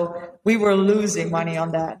 So we were losing money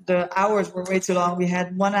on that. The hours were way too long. We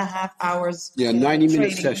had 1.5 hours.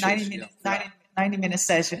 90-minute sessions. 90-minute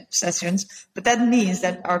sessions. But that means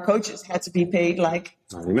that our coaches had to be paid like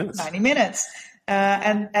 90 minutes.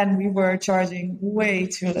 And we were charging way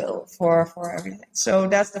too little for everything. So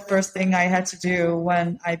that's the first thing I had to do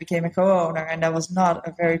when I became a co-owner, and that was not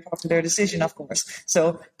a very popular decision, of course.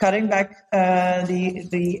 So cutting back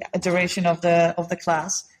the duration of the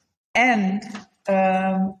class and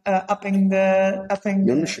upping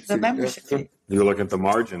the membership fee. You look at the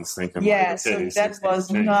margins, thinking, so that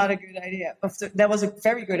was not a good idea. That was a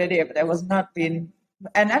very good idea, but that was not being.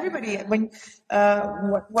 And everybody,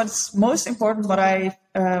 what's most important,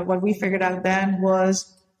 what we figured out then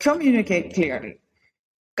was communicate clearly.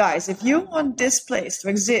 Guys, if you want this place to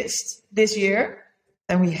exist this year,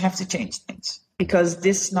 then we have to change things because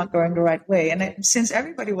this is not going the right way. And since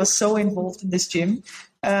everybody was so involved in this gym,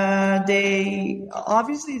 they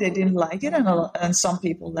didn't like it, and some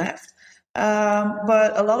people left.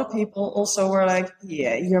 But a lot of people also were like,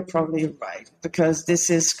 yeah, you're probably right, because this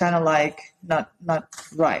is kind of like not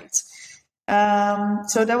right.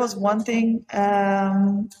 So that was one thing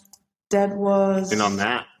that was... And on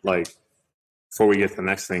that, like, before we get to the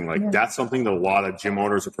next thing, like that's something that a lot of gym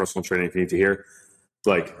owners or personal training need to hear.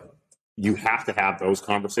 Like, you have to have those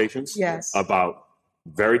conversations about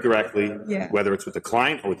very directly, whether it's with the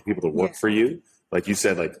client or with the people that work for you. Like you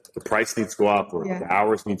said, like the price needs to go up or the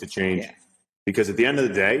hours need to change. Yeah. Because at the end of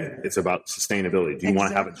the day, it's about sustainability. Do you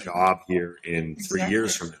want to have a job here in 3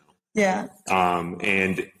 years from now? Yeah.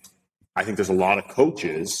 And I think there's a lot of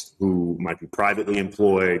coaches who might be privately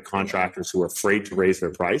employed, contractors who are afraid to raise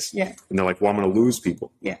their price. Yeah. And they're like, well, I'm going to lose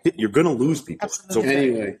people. Yeah. You're going to lose people. Absolutely. So,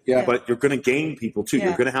 anyway, but you're going to gain people too. Yeah.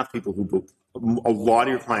 You're going to have people who a lot of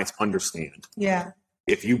your clients understand. Yeah.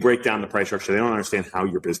 If you break down the price structure, they don't understand how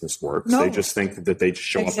your business works. No. They just think that they just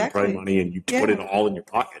show up and pay money and you put it all in your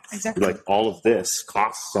pocket. Exactly. You're like, all of this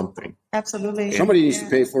costs something. Absolutely. Somebody needs to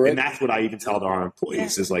pay for it. And that's what I even tell our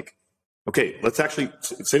employees is like, okay, let's actually,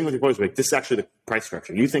 sitting with your employees, like, this is actually the price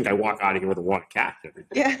structure. You think I walk out of here with a wad of cash every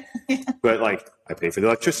day. Yeah. But like, I pay for the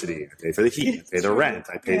electricity, I pay for the heat, I pay the rent,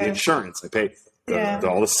 I pay the insurance, I pay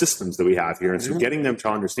all the systems that we have here. And so getting them to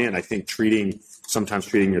understand, I think sometimes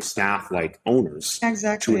treating your staff like owners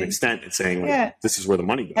to an extent and saying, like, this is where the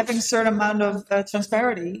money goes. Having a certain amount of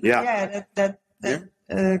transparency. That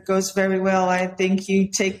goes very well. I think you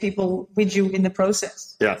take people with you in the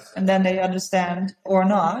process. Yes. And then they understand or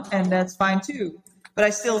not, and that's fine too. But I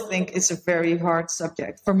still think it's a very hard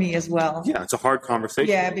subject for me as well. Yeah, it's a hard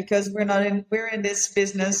conversation. Yeah, because we're in this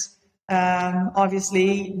business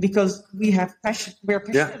obviously because we're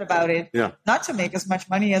passionate about it. Yeah. Not to make as much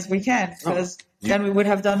money as we can, because then we would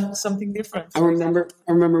have done something different. I remember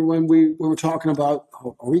when we were talking about,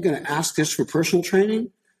 are we going to ask this for personal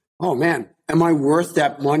training? Oh man, am I worth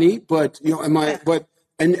that money? But am I? But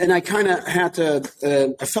and I kind of had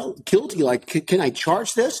to. I felt guilty. Like, can I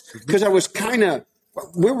charge this? Because I was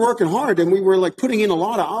we're working hard and we were like putting in a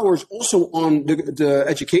lot of hours also on the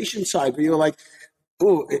education side. But you're like,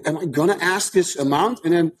 oh, am I going to ask this amount?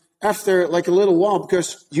 And then after like a little while,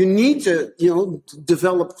 because you need to,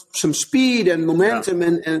 develop some speed and momentum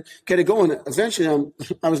and get it going. Eventually,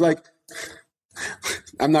 I was like,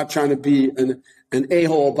 I'm not trying to be an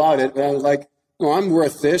a-hole about it, but I was like, no, I'm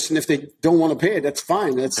worth this. And if they don't want to pay it, that's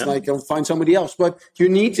fine. That's like, I'll find somebody else. But you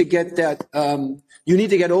need to get that, you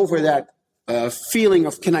need to get over that feeling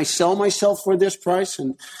of, can I sell myself for this price?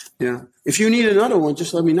 And if you need another one,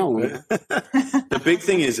 just let me know. The big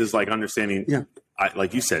thing is like understanding,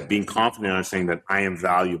 like you said, being confident in understanding that I am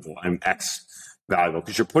valuable, I'm X valuable,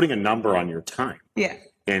 because you're putting a number on your time. Yeah.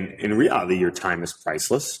 And in reality, your time is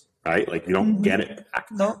priceless. right? Like you don't get it back.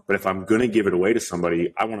 No. But if I'm going to give it away to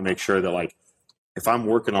somebody, I want to make sure that like, if I'm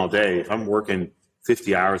working all day, if I'm working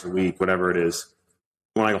 50 hours a week, whatever it is,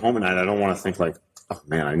 when I go home at night, I don't want to think like, oh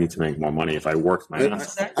man, I need to make more money if I worked my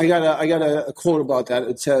ass. I got a quote about that.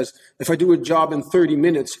 It says, if I do a job in 30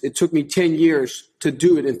 minutes, it took me 10 years to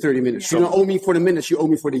do it in 30 minutes. You don't owe me for the minutes, you owe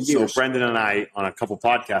me for the years. So Brendan and I, on a couple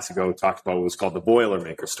podcasts ago, talked about what was called the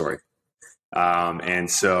Boilermaker story. And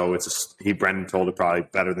so Brendan told it probably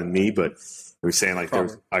better than me, but he was saying like there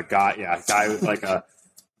was a guy with like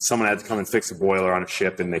someone had to come and fix a boiler on a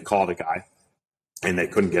ship, and they called a guy and they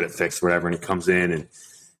couldn't get it fixed, whatever. And he comes in and,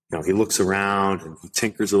 he looks around and he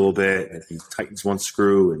tinkers a little bit and he tightens one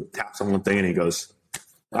screw and taps on one thing and he goes,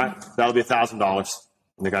 all right, that'll be $1,000.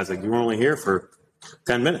 And the guy's like, you were only here for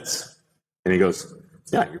 10 minutes. And he goes,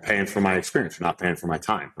 yeah, you're paying for my experience. You're not paying for my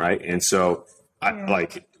time. Right. And so I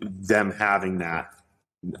like them having that,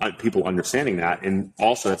 people understanding that. And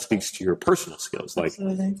also that speaks to your personal skills. Like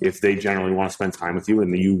if they generally want to spend time with you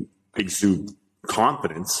and you exude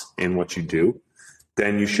confidence in what you do,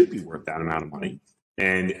 then you should be worth that amount of money.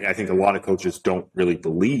 And I think a lot of coaches don't really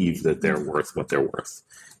believe that they're worth what they're worth.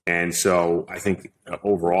 And so I think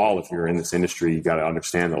overall, if you're in this industry, you got to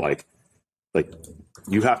understand that like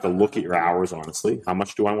you have to look at your hours, honestly. How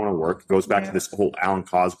much do I want to work? It goes back to this whole Alan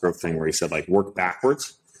Cosgrove thing where he said, like, work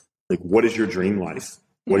backwards. Like, what is your dream life?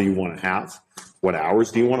 What do you want to have? What hours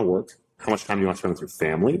do you want to work? How much time do you want to spend with your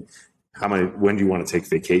family? When do you want to take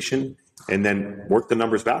vacation? And then work the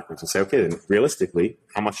numbers backwards and say, okay, then realistically,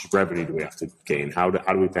 how much revenue do we have to gain? How do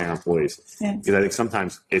we pay our employees? Yeah. Because I think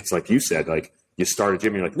sometimes it's like you said, like you start a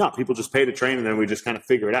gym, you're like, no, people just pay to train and then we just kind of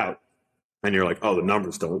figure it out. And you're like, oh, the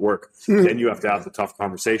numbers don't work. Then you have to have the tough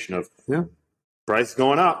conversation of, price is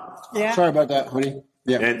going up. Yeah. Sorry about that, honey.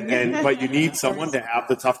 Yeah. But you need someone to have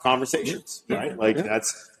the tough conversations, right? Like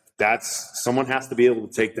that's someone has to be able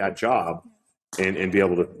to take that job and be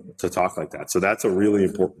able to talk like that. So that's a really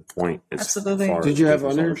important point. Absolutely. Did you have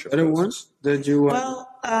other ones? Did you? Well,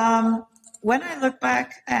 when I look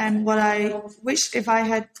back and what I wish if I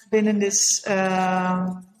had been in this,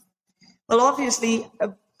 obviously,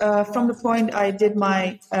 from the point I did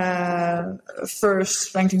my first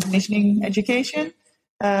strength and conditioning education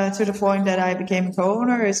to the point that I became a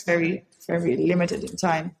co-owner is very, very limited in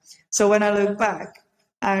time. So when I look back,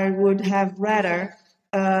 I would have rather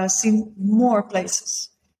seen more places.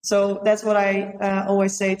 So that's what I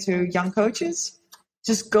always say to young coaches.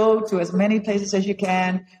 Just go to as many places as you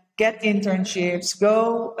can, get internships,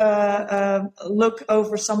 go look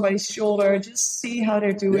over somebody's shoulder, just see how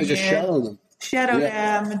they're doing just it. Shadow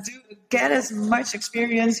them, get as much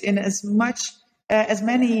experience in as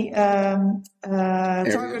many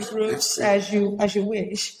target groups as you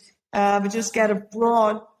wish, but just get a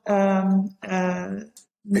broad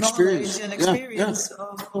knowledge and experience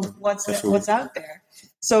of what's out there.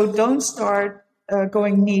 So don't start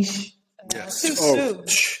going niche too soon.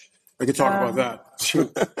 I could talk about that.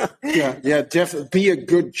 Definitely. Be a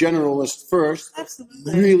good generalist first.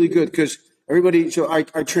 Absolutely. Really good, because everybody. So I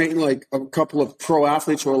train like a couple of pro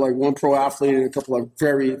athletes, or like one pro athlete and a couple of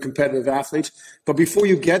very competitive athletes. But before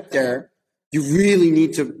you get there, you really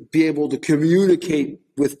need to be able to communicate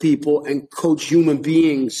with people and coach human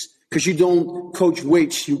beings. Because you don't coach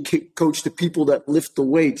weights, you coach the people that lift the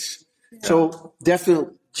weights. Yeah. So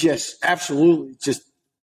definitely, absolutely, just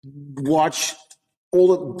watch all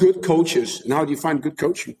the good coaches. And how do you find good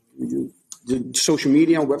coaching? Social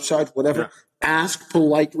media, website, whatever. Yeah. Ask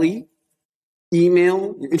politely,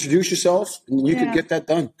 email, introduce yourself, and you can get that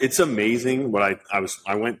done. It's amazing what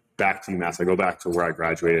I went back to UMass. I go back to where I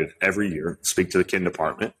graduated every year, speak to the kin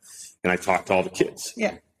department, and I talk to all the kids.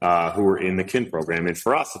 Yeah. Who are in the kin program. And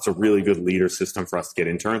for us, it's a really good leader system for us to get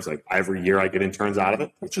interns. Like every year I get interns out of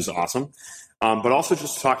it, which is awesome. But also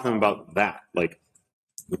just to talk to them about that. Like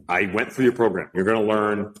I went through your program. You're going to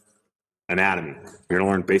learn anatomy. You're going to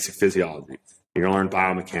learn basic physiology. You're going to learn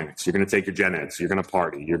biomechanics. You're going to take your gen eds. You're going to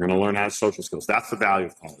party. You're going to learn how to social skills. That's the value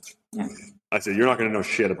of college. Yeah. I said, you're not going to know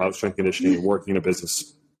shit about strength conditioning and working in a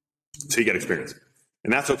business until you get experience.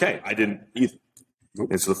 And that's okay. I didn't either.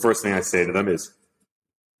 And so the first thing I say to them is,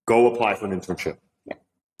 go apply for an internship. Yeah.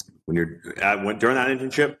 During that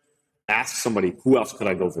internship, ask somebody, who else could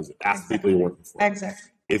I go visit? Ask the people you're working for. Exactly.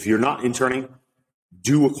 If you're not interning,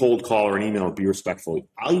 do a cold call or an email and be respectful.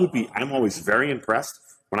 I'm always very impressed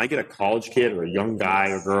when I get a college kid or a young guy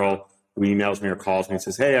or girl who emails me or calls me and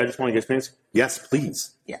says, hey, I just want to get experience. Yes,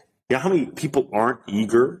 please. Yeah. You know how many people aren't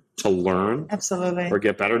eager to learn or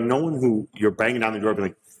get better? No one who you're banging down the door being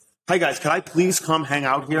like, hi guys, can I please come hang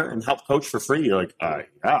out here and help coach for free? You're like,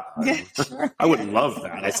 yeah, sure. I would love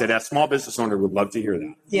that. I said, a small business owner would love to hear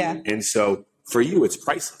that. Yeah. And so for you, it's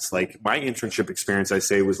priceless. Like my internship experience, I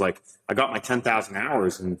say, was like, I got my 10,000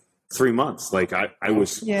 hours in 3 months. Like I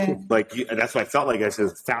was like, that's what I felt like. I said,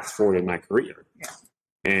 fast forward in my career. Yeah.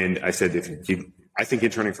 And I said, I think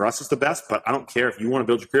interning for us is the best, but I don't care if you want to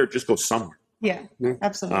build your career, just go somewhere. Yeah,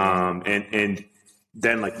 absolutely. And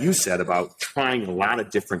then like you said about trying a lot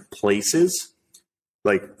of different places,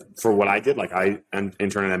 like for what I did, like I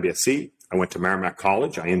interned at MBSC. I went to Merrimack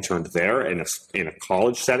College. I interned there in a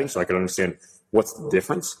college setting so I could understand what's the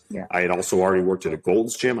difference. Yeah. I had also already worked at a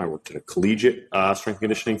Gold's Gym. I worked at a collegiate strength and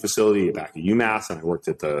conditioning facility back at UMass, and I worked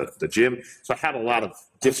at the gym. So I had a lot of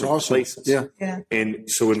different places. Yeah. And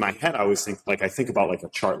so in my head, I always think, like I think about like a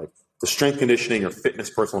chart, like the strength conditioning or fitness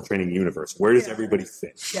personal training universe. Where does everybody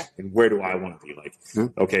fit? Yeah. And where do I want to be? Like,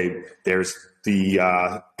 okay, there's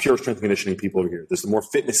the pure strength and conditioning people here. There's the more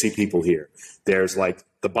fitnessy people here. There's like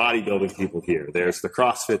the bodybuilding people here. There's the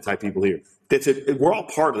CrossFit type people here. We're all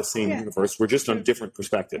part of the same universe. We're just on different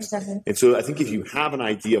perspectives. Exactly. And so I think if you have an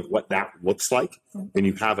idea of what that looks like and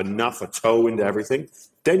you have enough a toe into everything,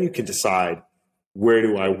 then you can decide, where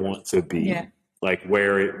do I want to be? Yeah. Like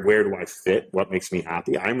where do I fit? What makes me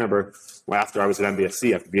happy? I remember after I was at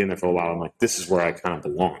MBSC, after being there for a while, I'm like, this is where I kind of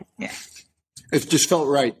belong. Yeah. It just felt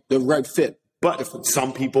right, the right fit. But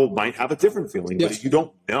some people might have a different feeling. Yes. But if you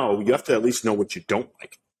don't know, you have to at least know what you don't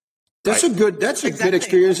like. That's right? a good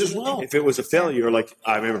experience as well. If it was a failure, like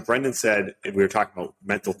I remember Brendan said, and we were talking about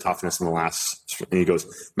mental toughness in the last, and he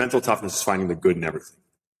goes, mental toughness is finding the good in everything.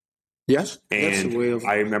 Yes. And that's the way of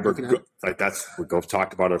I remember, like that's, we both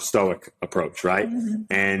talked about our stoic approach, right?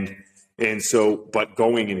 Mm-hmm. And so, but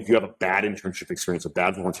going, and if you have a bad internship experience, a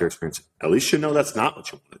bad volunteer experience, at least you know that's not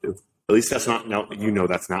what you want to do. At least that's not,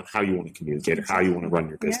 that's not how you want to communicate or how you want to run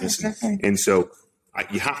your business. Yeah, exactly. And so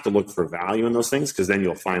you have to look for value in those things, because then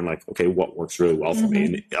you'll find like, okay, what works really well for me.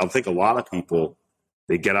 And I think a lot of people,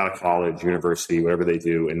 they get out of college, university, whatever they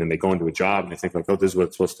do, and then they go into a job and they think like, oh, this is what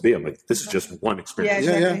it's supposed to be. I'm like, this is just one experience.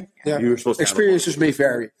 Yeah, exactly. Yeah. You were supposed to experiences may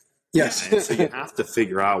vary. Yes. Yeah, so you have to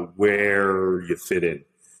figure out where you fit in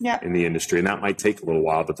the industry. And that might take a little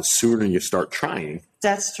while, but the sooner you start trying.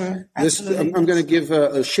 That's true. I'm going to give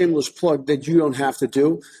a shameless plug that you don't have to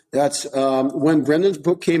do. That's when Brendan's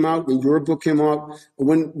book came out, when your book came out,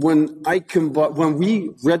 when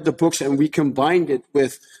we read the books and we combined it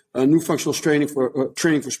with new functional training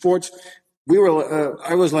for sports,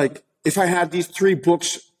 I was like, if I had these 3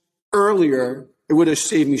 books earlier, it would have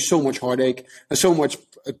saved me so much heartache and so much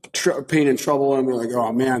pain and trouble. And we're like,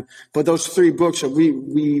 oh man. But those 3 books that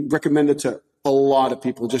we recommended to a lot of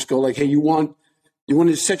people, just go like, hey, you want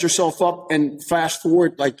to set yourself up and fast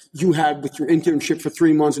forward like you had with your internship for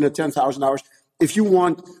 3 months and at 10,000 hours. If you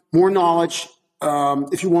want more knowledge,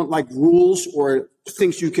 if you want like rules or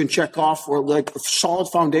things you can check off or like a solid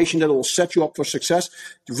foundation that will set you up for success,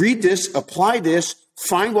 read this, apply this,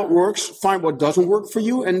 find what works, find what doesn't work for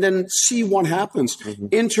you, and then see what happens.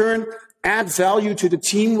 Intern, add value to the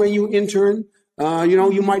team when you intern.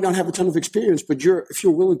 You might not have a ton of experience, but if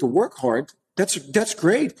you're willing to work hard, that's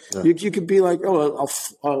great. Yeah. You could be like, oh,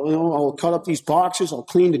 I'll cut up these boxes, I'll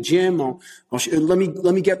clean the gym,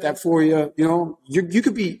 let me get that for you. You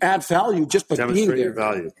could add value just by being there. Demonstrate your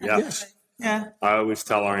value. Yeah. Yes. Yeah. I always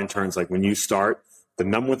tell our interns, like when you start, the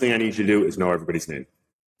number one thing I need you to do is know everybody's name.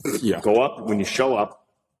 Yeah. Go up when you show up,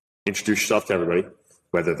 introduce yourself to everybody,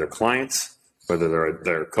 whether they're clients, whether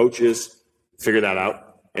they're coaches, figure that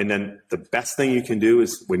out. And then the best thing you can do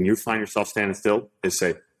is when you find yourself standing still is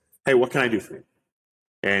say, hey, what can I do for you?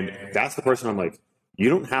 And that's the person I'm like, you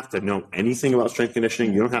don't have to know anything about strength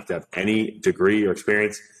conditioning. You don't have to have any degree or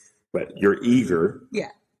experience, but you're eager. Yeah.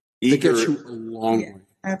 It gets you a long way.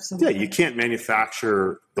 Absolutely. Yeah, you can't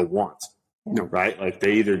manufacture the want, right? Like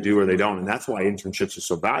they either do or they don't. And that's why internships are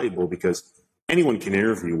so valuable, because anyone can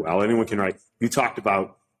interview well. Anyone can write. You talked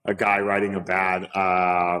about a guy writing a bad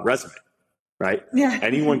resume, right? Yeah.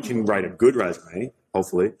 Anyone can write a good resume,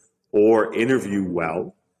 hopefully, or interview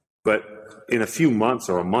well. But in a few months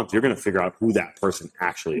or a month, you're going to figure out who that person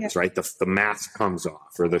actually is, right? The mask comes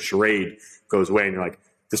off or the charade goes away, and you're like,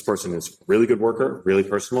 this person is a really good worker, really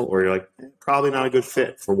personal, or you're like, probably not a good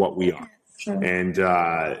fit for what we are. Sure.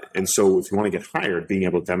 And so if you want to get hired, being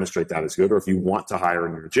able to demonstrate that is good. Or if you want to hire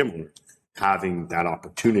and you're a gym owner, having that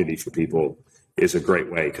opportunity for people is a great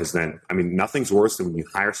way. Because then, nothing's worse than when you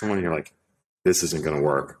hire someone and you're like, this isn't going to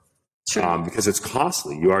work. Sure. Because it's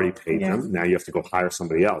costly. You already paid them. Now you have to go hire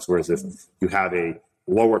somebody else. Whereas if you have a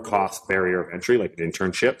lower cost barrier of entry, like an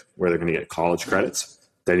internship where they're going to get college credits,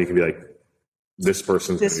 then you can be like, this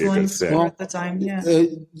person's going to be a good fit. Well, at the time,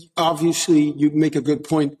 obviously, you make a good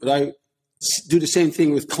point, but I do the same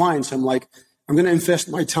thing with clients. I'm like, I'm going to invest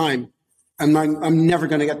my time. I'm never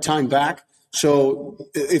going to get time back. So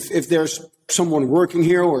if there's someone working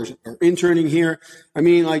here or interning here, I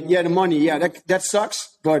mean, like, yeah, the money, yeah, that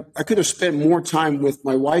sucks. But I could have spent more time with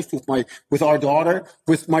my wife, with our daughter,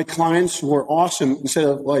 with my clients who are awesome, instead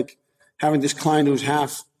of like having this client who's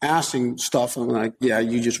half-assing stuff. I'm like, yeah,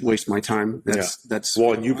 you just waste my time. That's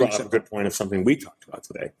well, and you brought up a good point of something we talked about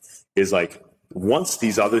today, is like, once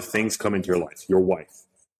these other things come into your life, your wife,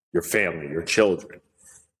 your family, your children,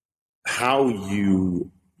 how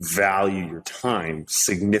you value your time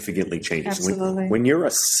significantly changes. Absolutely. When you're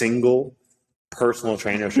a single personal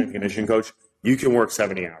trainer, strength and conditioning coach, you can work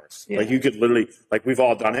 70 hours. Yeah. Like, you could literally, like, we've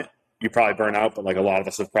all done it. You probably burn out, but like a lot of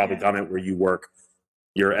us have probably done it, where you work,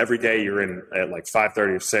 every day you're in at like 5:30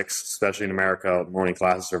 or 6, especially in America. Morning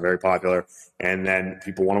classes are very popular. And then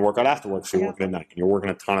people want to work out afterwards. So you're working at night and you're working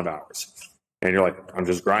a ton of hours. And you're like, I'm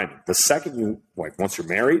just grinding. The second you, like, once you're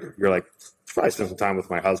married, you're like, probably spend some time with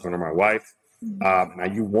my husband or my wife. Now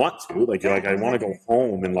you want to, like, you're like, I want to go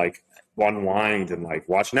home and like unwind and like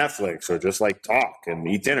watch Netflix or just like talk and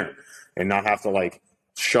eat dinner and not have to like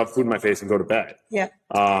shove food in my face and go to bed. Yeah.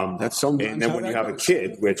 That's something. And then when you have a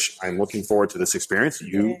kid, which I'm looking forward to this experience,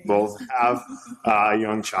 you both have a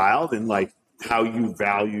young child, and like how you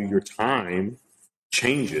value your time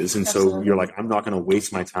changes. And so you're like, I'm not going to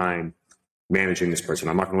waste my time managing this person.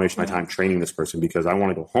 I'm not going to waste my time training this person, because I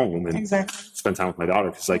want to go home and spend time with my daughter.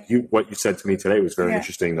 Because like what you said to me today was very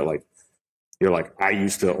interesting, that like, you're like, I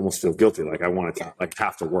used to almost feel guilty. Like I wanted to like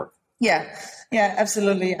have to work. Yeah,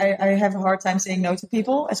 absolutely. I have a hard time saying no to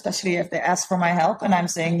people, especially if they ask for my help and I'm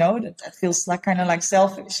saying no. That feels like kind of like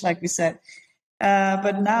selfish, like we said.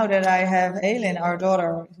 But now that I have Aylin, our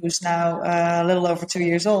daughter, who's now a little over 2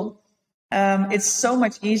 years old, it's so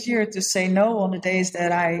much easier to say no on the days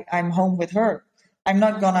that I'm home with her. I'm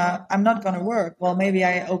not gonna work. Well, maybe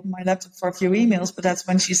I open my laptop for a few emails, but that's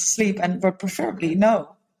when she's asleep, but preferably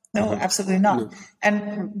no, absolutely not.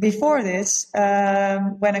 And before this,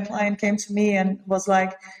 when a client came to me and was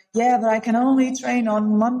like, yeah, but I can only train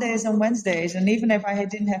on Mondays and Wednesdays, and even if I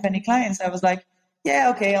didn't have any clients, I was like,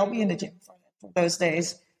 yeah, okay, I'll be in the gym for those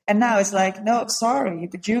days. And now it's like, no, sorry,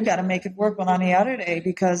 but you got to make it work on any other day,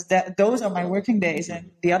 because those are my working days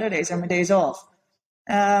and the other days are my days off.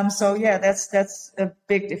 So yeah, that's a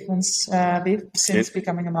big difference since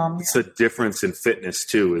becoming a mom. It's a difference in fitness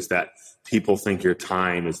too, is that people think your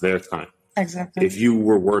time is their time. Exactly. If you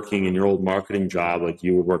were working in your old marketing job, like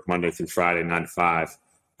you would work Monday through Friday, 9 to 5,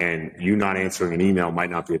 and you not answering an email might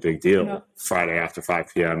not be a big deal Friday after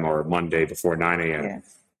 5 p.m. or Monday before 9 a.m.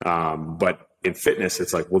 Yeah. But in fitness,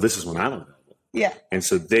 it's like, well, this is when I'm available. Yeah. And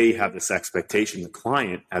so they have this expectation, the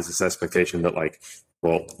client has this expectation that like,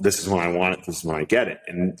 well, this is when I want it, this is when I get it.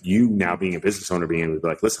 And you now being a business owner, being able to be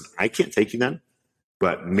like, listen, I can't take you then,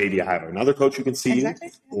 but maybe I have another coach who can see you,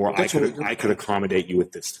 or I could accommodate you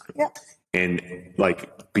at this time. Yeah. And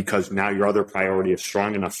like, because now your other priority is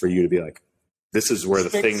strong enough for you to be like, this is where the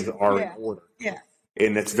things are in order. Yeah.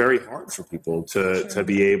 And it's very hard for people to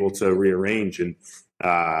be able to rearrange and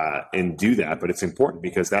do that, but it's important,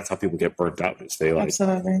 because that's how people get burnt out. Is they like,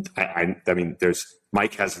 absolutely. I mean,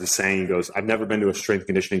 Mike has this saying. He goes, "I've never been to a strength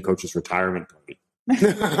conditioning coach's retirement party."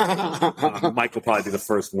 Mike will probably be the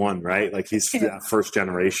first one, right? Like he's the first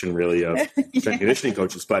generation really of strength conditioning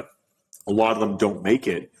coaches, but a lot of them don't make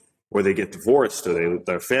it, or they get divorced, or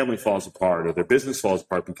their family falls apart, or their business falls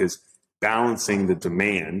apart, because balancing the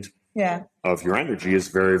demand of your energy is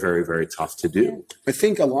very, very, very tough to do. I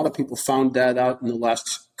think a lot of people found that out in the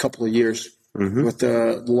last couple of years with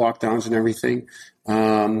the lockdowns and everything.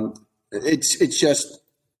 It's just,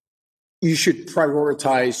 you should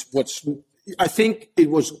prioritize I think it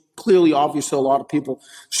was clearly obvious to a lot of people,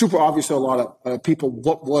 super obvious to a lot of people,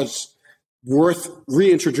 what was worth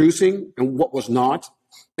reintroducing and what was not.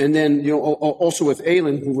 And then, also with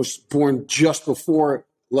Aylin, who was born just before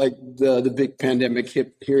like the big pandemic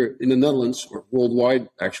hit here in the Netherlands, or worldwide,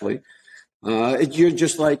 actually. You're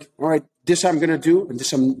just like, all right, this I'm going to do, and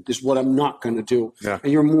this is what I'm not going to do. Yeah.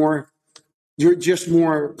 And you're just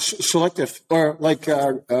more selective, or like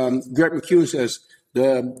Greg McCune says,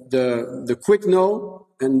 the quick no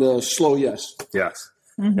and the slow yes. Yes.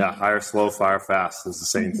 Mm-hmm. Yeah. Hire slow, fire fast is the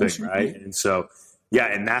same thing, right? And so,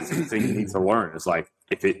 and that's the thing you need to learn is like,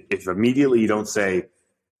 if immediately you don't say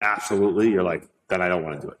absolutely, you're like, then I don't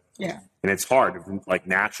want to do it. Yeah. And it's hard. Like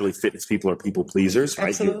naturally, fitness people are people pleasers, right?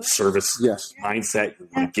 Absolutely. You have service mindset. You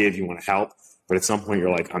want to give, you want to help. But at some point,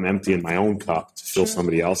 you're like, I'm emptying my own cup to fill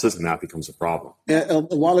somebody else's, and that becomes a problem. A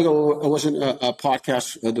while ago, I was in a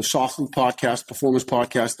podcast, the Softly podcast, performance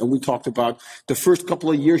podcast, and we talked about the first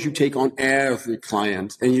couple of years you take on every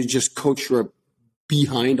client, and you just coach your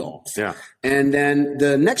behind all. Yeah. And then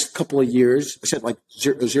the next couple of years, I said like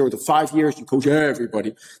 0 to 5 years, you coach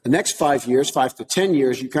everybody. The next 5 years, 5 to 10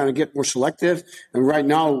 years, you kind of get more selective. And right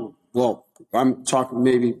now, well, I'm talking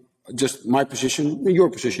maybe just my position, your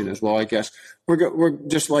position as well, I guess. We're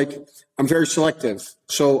just like, I'm very selective.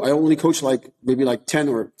 So I only coach like maybe like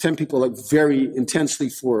 10 people like very intensely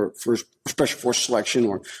for special force selection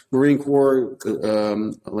or Marine Corps,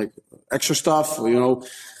 like extra stuff, you know.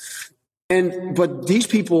 But these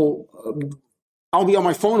people, I'll be on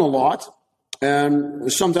my phone a lot, and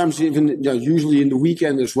sometimes even usually in the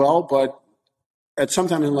weekend as well. But at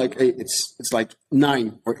sometimes like it's like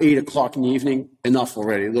 9 or 8 o'clock in the evening. Enough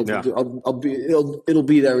already. It'll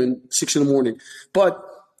be there in 6 in the morning. But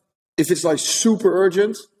if it's like super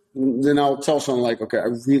urgent, then I'll tell someone like, okay, I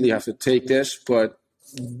really have to take this. But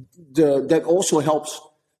that also helps.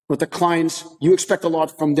 With the clients, you expect a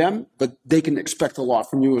lot from them, but they can expect a lot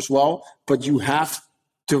from you as well. But you have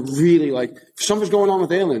to really like, if something's going on with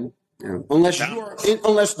Aylin, unless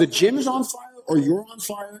the gym is on fire or you're on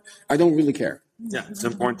fire, I don't really care. Yeah, it's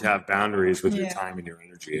important to have boundaries with your time and your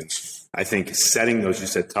energy. And I think setting those, you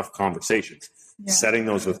said tough conversations, setting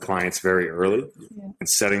those with clients very early and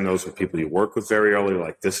setting those with people you work with very early,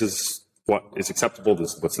 like this is what is acceptable,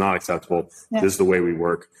 this is what's not acceptable, this is the way we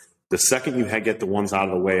work. The second you get the ones out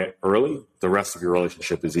of the way early, the rest of your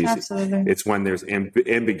relationship is easy. Absolutely. It's when there's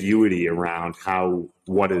ambiguity around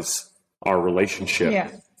what is our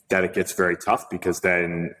relationship that it gets very tough, because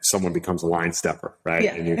then someone becomes a line stepper, right?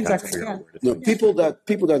 Yeah, and you exactly. Have to figure out where to No,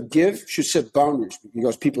 people that give should set boundaries,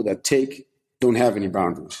 because people that take don't have any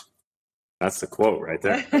boundaries. That's the quote right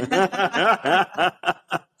there.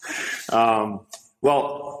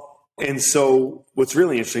 Well. And so what's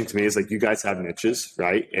really interesting to me is like you guys have niches,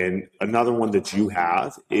 right? And another one that you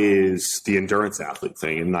have is the endurance athlete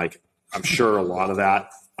thing. And like, I'm sure a lot of that,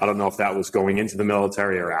 I don't know if that was going into the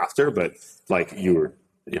military or after, but like you were,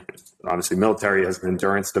 obviously military has an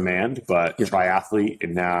endurance demand, but triathlete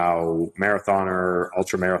and now marathoner,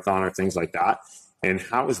 ultra marathoner, things like that. And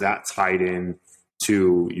how is that tied in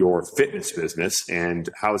to your fitness business, and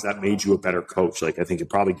how has that made you a better coach? Like, I think it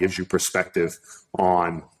probably gives you perspective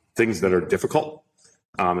on things that are difficult.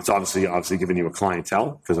 It's obviously giving you a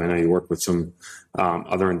clientele, because I know you work with some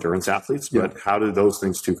other endurance athletes, but how do those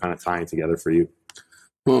things two kind of tie in together for you?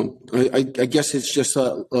 Well, I guess it's just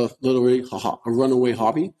a runaway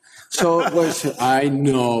hobby. So I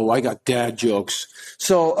know I got dad jokes.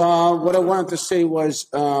 So what I wanted to say was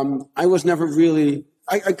I was never really,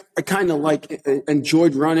 I kind of like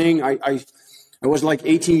enjoyed running. I was like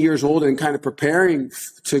 18 years old and kind of preparing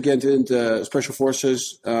to get into Special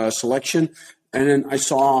Forces selection. And then I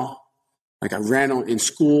saw, like I ran in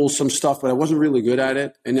school, some stuff, but I wasn't really good at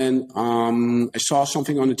it. And then I saw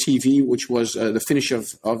something on the TV, which was the finish of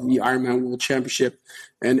the Ironman World Championship.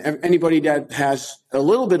 And anybody that has a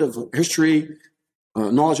little bit of history,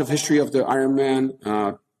 knowledge of history of the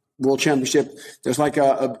Ironman World Championship, there's like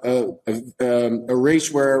a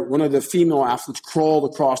race where one of the female athletes crawled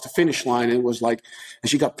across the finish line. And it was like, and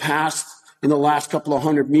she got passed in the last couple of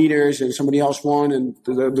 100 meters, and somebody else won. And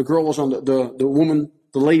the girl was on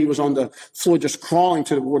the lady was on the floor just crawling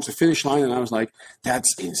towards the finish line. And I was like,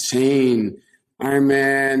 that's insane.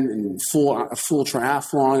 Ironman and full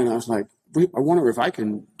triathlon. And I was like, I wonder if I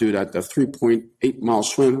can do that, the 3.8 mile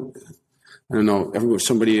swim. I don't know.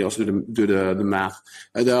 Somebody else do the math.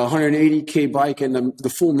 The 180K bike and the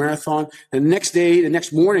full marathon. And the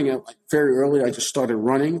next morning, like very early, I just started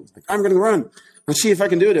running. Like, I'm going to run. Let's see if I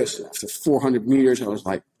can do this. After 400 meters, I was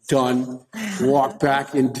like, done. Walked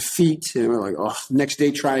back in defeat. And we're like, oh, next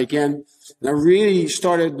day, try again. And I really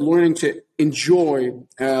started learning to enjoy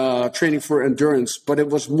training for endurance. But it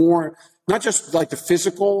was more, not just like the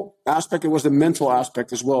physical aspect, it was the mental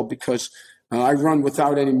aspect as well, because I run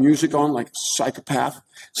without any music on, like a psychopath.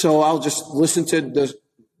 So I'll just listen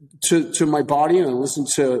to my body, and I listen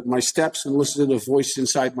to my steps and listen to the voice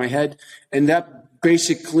inside my head. And that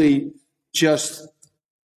basically just,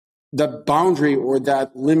 that boundary or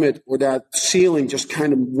that limit or that ceiling just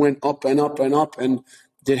kind of went up and up and up, and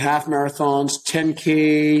did half marathons,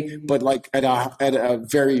 10K, but like at a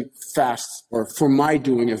very fast, or for my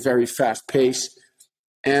doing, a very fast pace.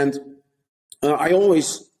 And I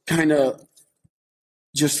always kind of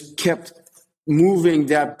just kept moving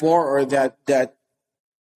that bar, or that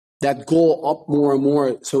goal up more and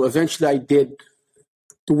more. So eventually I did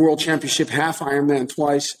the World Championship half Ironman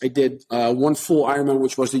twice. I did one full Ironman,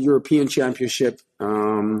 which was the European Championship.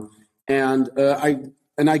 And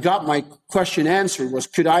I got my question answered, was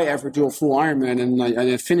could I ever do a full Ironman? And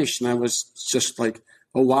I finished, and I was just like,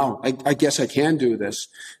 oh, wow, I guess I can do this.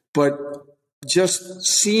 But just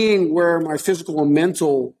seeing where my physical and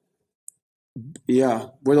mental,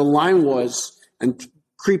 where the line was, and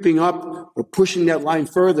creeping up or pushing that line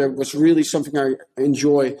further was really something I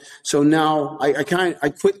enjoy. So now I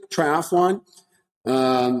quit triathlon.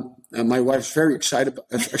 My wife's very excited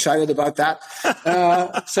about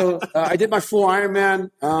that. So I did my full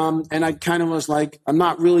Ironman, and I kind of was like, I'm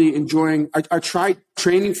not really enjoying. I tried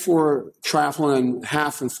training for triathlon and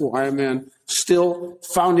half and full Ironman. Still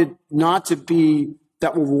found it not to be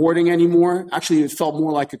that rewarding anymore. Actually, it felt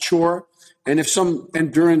more like a chore. And if some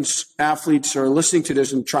endurance athletes are listening to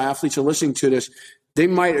this and triathletes are listening to this, they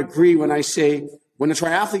might agree when I say, when a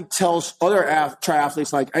triathlete tells other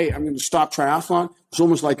triathletes, like, hey, I'm going to stop triathlon, it's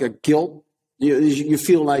almost like a guilt. You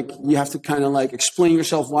feel like you have to kind of like explain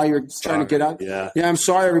yourself why you're trying to get out. Yeah, I'm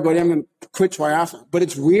sorry, everybody. I'm going to quit triathlon. But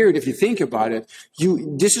it's weird if you think about it.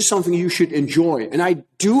 This is something you should enjoy. And I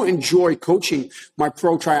do enjoy coaching my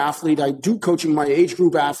pro triathlete. I do coaching my age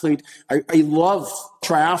group athlete. I love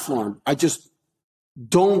triathlon. I just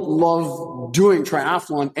don't love doing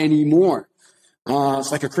triathlon anymore.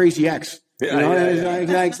 It's like a crazy ex.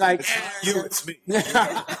 It's like you, it's me.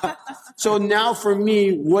 So now for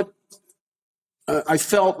me, what I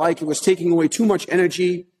felt like it was taking away too much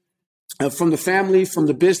energy from the family, from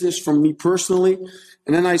the business, from me personally.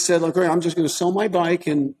 And then I said, like, all right, I'm just going to sell my bike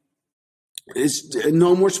and it's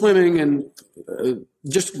no more swimming and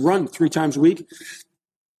just run 3 times a week.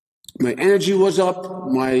 My energy was up.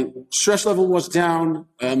 My stress level was down.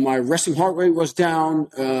 My resting heart rate was down.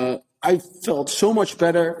 I felt so much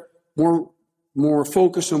better, more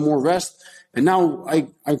focus and more rest. And now I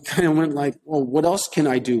kind of went like, well, what else can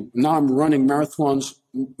I do? Now I'm running marathons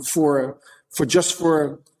for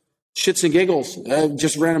shits and giggles. I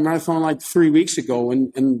just ran a marathon like 3 weeks ago,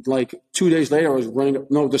 and like 2 days later I was running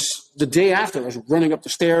up. No, the day after I was running up the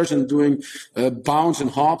stairs and doing bounds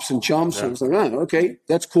and hops and jumps. Yeah. And I was like, oh, okay,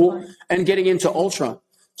 that's cool. And getting into ultra.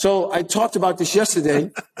 So I talked about this yesterday.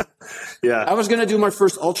 Yeah, I was going to do my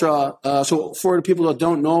first ultra. So for the people that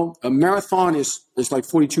don't know, a marathon is like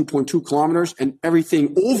 42.2 kilometers, and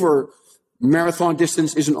everything over marathon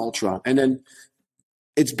distance is an ultra. And then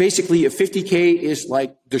it's basically a 50K is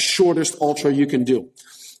like the shortest ultra you can do.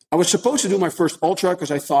 I was supposed to do my first ultra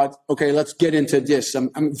because I thought, okay, let's get into this. I'm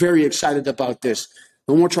very excited about this.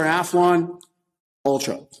 No more triathlon,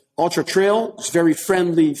 ultra. Ultra trail is very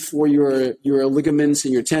friendly for your ligaments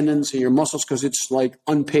and your tendons and your muscles because it's like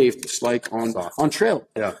unpaved. It's like on trail.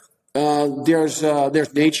 Yeah.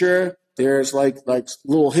 There's nature. There's like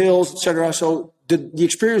little hills, etc. So the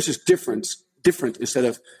experience is different instead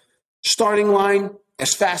of starting line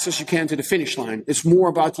as fast as you can to the finish line. It's more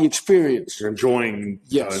about the experience. You're enjoying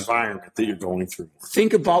the environment that you're going through.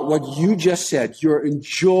 Think about what you just said. You're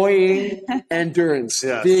enjoying endurance,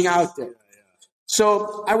 being out there.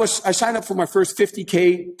 So I signed up for my first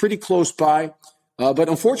 50K pretty close by, but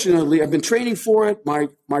unfortunately I've been training for it. My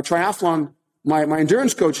triathlon, my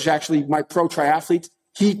endurance coach is actually my pro triathlete.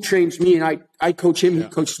 He trains me and I coach him. He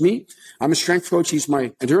coaches me. I'm a strength coach. He's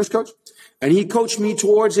my endurance coach. And he coached me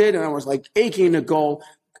towards it. And I was like aching to go.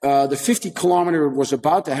 The 50 kilometer was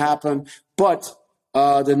about to happen, but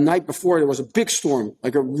the night before there was a big storm,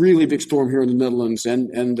 like a really big storm here in the Netherlands, and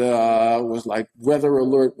it was like weather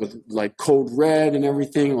alert with like code red and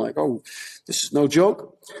everything. Like, oh, this is no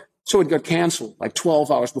joke. So it got canceled like 12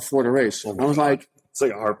 hours before the race. I was like, it's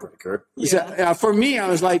like a heartbreaker. Yeah. For me, I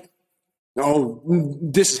was like, oh,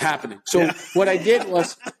 this is happening. So what I did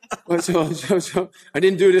was, so I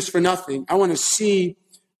didn't do this for nothing. I want to see,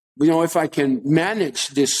 if I can manage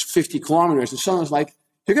this 50 kilometers. And someone was like,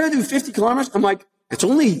 you're going to do 50 kilometers? I'm like, it's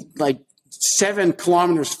only like 7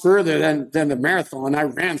 kilometers further than the marathon. I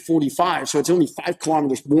ran 45, so it's only 5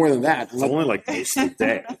 kilometers more than that. It's only like most of the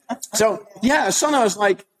day. So, Sanne was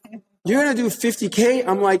like, you're going to do 50K?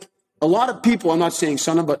 I'm like, a lot of people, I'm not saying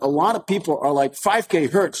Sanne, but a lot of people are like, 5K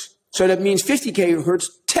hurts. So that means 50K hurts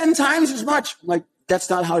 10 times as much. I'm like, that's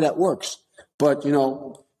not how that works. But,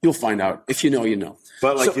 you'll find out. If you know, you know.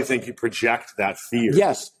 But you think you project that fear.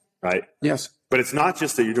 Yes. Right? Yes. But it's not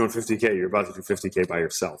just that you're doing 50K. You're about to do 50K by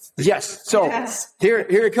yourself. Yes. So here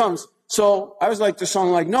it comes. So I was like to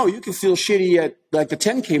Sanne, like, no, you can feel shitty at like the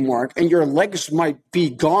 10K mark and your legs might be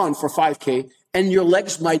gone for 5K and your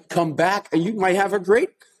legs might come back and you might have a great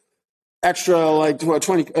extra like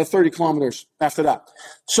 30 kilometers after that.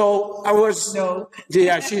 So I was,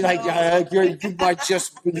 she's like, you might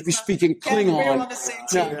just be speaking Klingon.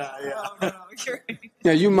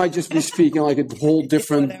 Yeah, you might just be speaking like a whole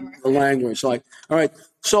different language. Like, all right.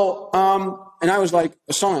 So, and I was like,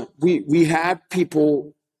 Sanne, we had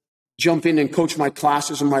people jump in and coach my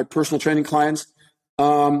classes and my personal training clients.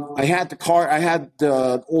 I had the car, I had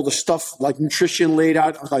all the stuff like nutrition laid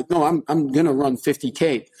out. I was like, no, I'm going to run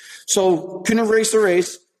 50K. So couldn't race the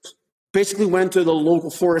race. Basically went to the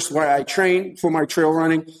local forest where I trained for my trail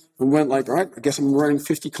running and went like, all right, I guess I'm running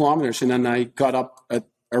 50 kilometers. And then I got up I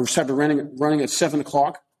started running at 7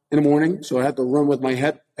 o'clock in the morning. So I had to run with my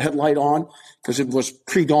headlight on because it was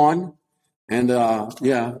pre-dawn. And So,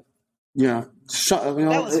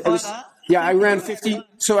 That was fun, huh? Yeah, I ran 50.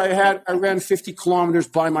 So I ran 50 kilometers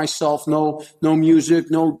by myself. No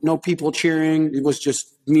music, no people cheering. It was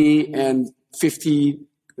just me and 50.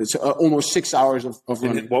 It's almost 6 hours of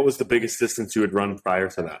running. And what was the biggest distance you had run prior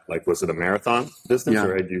to that? Like, was it a marathon distance,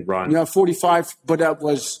 or had you run? Yeah, 45. But that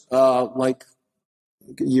was like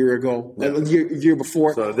a year ago, a year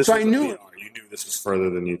before. So I knew. You knew this was further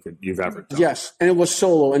than you've ever done. Yes, and it was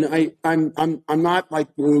solo. And I'm not like,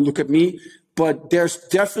 look at me. But there's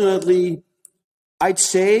definitely, I'd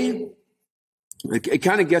say, it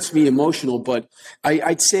kind of gets me emotional, but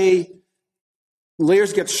I'd say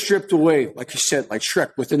layers get stripped away, like you said, like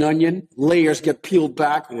Shrek with an onion. Layers get peeled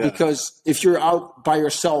back because if you're out by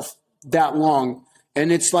yourself that long,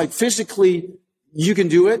 and it's like physically you can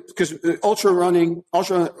do it because ultra running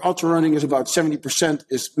is about 70%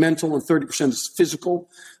 is mental and 30% is physical.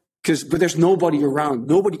 But there's nobody around.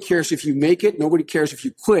 Nobody cares if you make it. Nobody cares if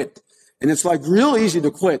you quit. And it's like real easy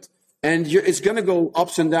to quit. And it's going to go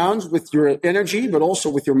ups and downs with your energy, but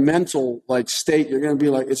also with your mental like state. You're going to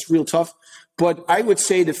be like, it's real tough. But I would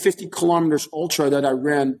say the 50 kilometers ultra that I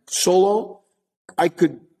ran solo,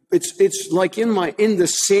 it's like in the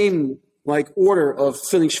same like order of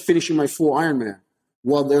finishing my full Ironman.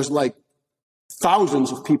 Well, there's like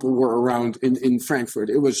thousands of people were around in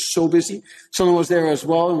Frankfurt. It was so busy. Someone was there as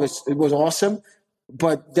well. It was awesome.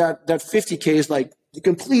 But that 50K is like the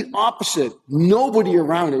complete opposite. Nobody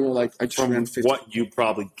around it. You're like, I just ran 50. What you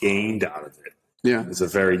probably gained out of it is a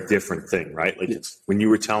very different thing, right? Like when you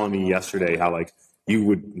were telling me yesterday how like you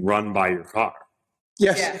would run by your car.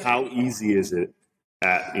 Yes. Yeah. How easy is it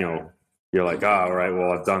at, you're like, oh, all right,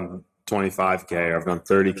 well, I've done 25K or I've done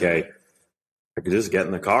 30K. I could just get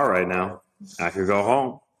in the car right now. I could go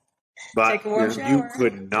home. But you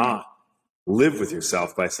could not live with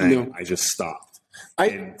yourself by saying, I just stopped.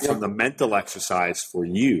 From the mental exercise for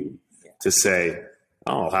you to say,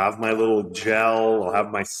 oh, I'll have my little gel, I'll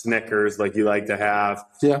have my Snickers like you like to have,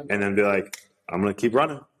 and then be like, I'm going to keep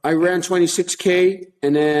running. I ran 26K,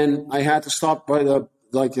 and then I had to stop by the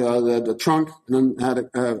trunk, and then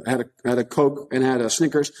had a Coke and had a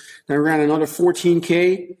Snickers. Then I ran another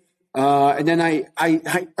 14K, and then I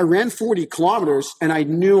ran 40 kilometers, and I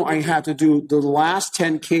knew I had to do the last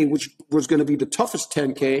 10K, which was going to be the toughest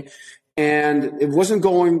 10K. And it wasn't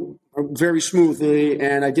going very smoothly,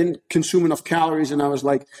 and I didn't consume enough calories. And I was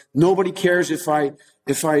like, nobody cares if I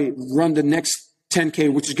run the next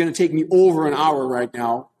 10K, which is going to take me over an hour right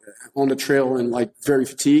now on the trail and like very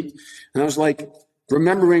fatigued. And I was like,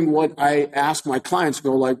 remembering what I ask my clients,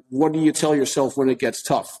 go like, what do you tell yourself when it gets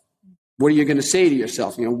tough? What are you going to say to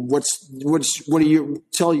yourself? What do you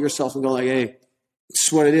tell yourself and go like, hey,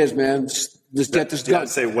 it's what it is, man. Just get this done.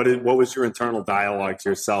 Say what was your internal dialogue to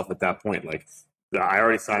yourself at that point? Like, I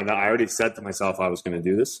already signed up. I already said to myself I was going to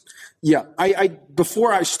do this. Yeah, I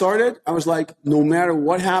before I started, I was like, no matter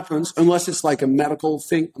what happens, unless it's like a medical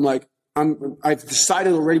thing, I'm like, I've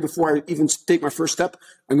decided already before I even take my first step,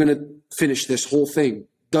 I'm going to finish this whole thing.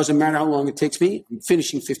 Doesn't matter how long it takes me. I'm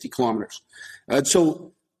finishing 50 kilometers.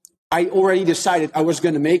 So I already decided I was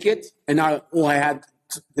going to make it, and now all I had.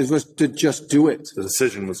 It was to just do it. The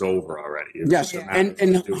decision was over already. Yes,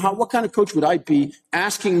 and what kind of coach would I be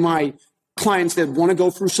asking my clients that want to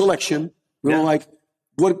go through selection? Like,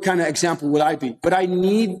 what kind of example would I be? But I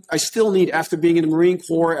still need, after being in the Marine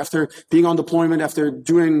Corps, after being on deployment, after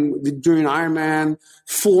doing an Ironman,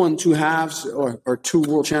 full in 2 halves or 2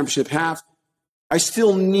 World Championship halves, I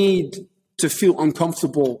still need to feel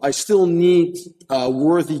uncomfortable. I still need a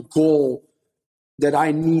worthy goal that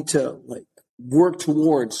I need to like work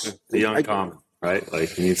towarst. The uncommon, right?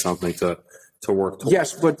 Like you need something to work towards.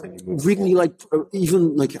 Yes, but really, like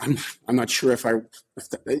even like I'm not sure if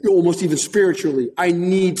almost even spiritually, I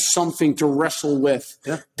need something to wrestle with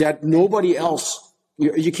that nobody else.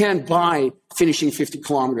 You can't buy finishing 50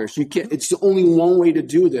 kilometers. You can't. It's the only one way to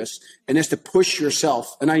do this, and it's to push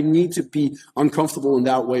yourself. And I need to be uncomfortable in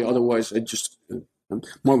that way. Otherwise,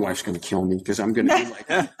 my wife's going to kill me because I'm going to be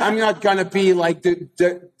like I'm not going to be like the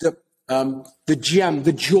gem,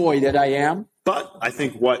 the joy that I am. But I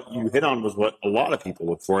think what you hit on was what a lot of people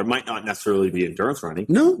look for. It might not necessarily be endurance running.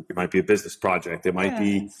 No. It might be a business project. It might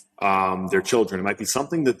be their children. It might be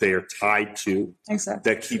something that they are tied to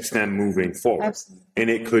that keeps them moving forward. Absolutely.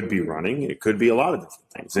 And it could be running. It could be a lot of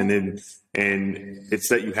different things. And it's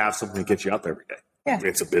that you have something that gets you up every day. Yeah.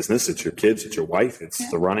 It's a business. It's your kids. It's your wife. It's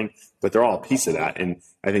the running. But they're all a piece of that. And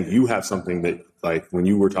I think you have something that, like, when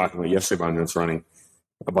you were talking about yesterday about endurance running,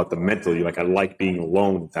 about the mental, you're like, I like being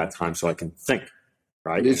alone at that time so I can think,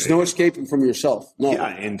 right? There's no escaping from yourself. No.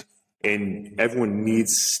 Yeah, and everyone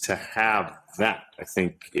needs to have that, I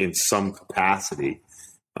think, in some capacity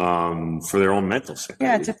for their own mental state.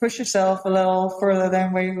 Yeah, to push yourself a little further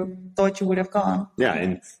than where you thought you would have gone. Yeah,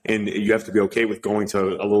 and you have to be okay with going to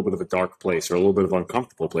a little bit of a dark place or a little bit of an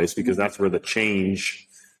uncomfortable place, because that's where the change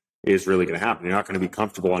is really going to happen. You're not going to be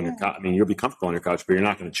comfortable on your couch. I mean, you'll be comfortable on your couch, but you're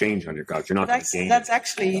not going to change on your couch. You're not going to gain. That's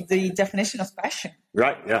actually the definition of passion.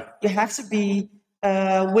 Right, yeah. You have to be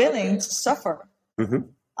willing to suffer. Mm-hmm.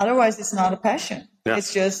 Otherwise, it's not a passion. Yeah.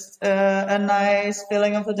 It's just a nice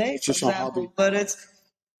feeling of the day, it's just a hobby. But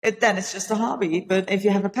then it's just a hobby. But if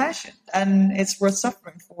you have a passion, and it's worth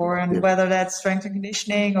suffering for, and whether that's strength and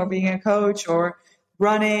conditioning or being a coach or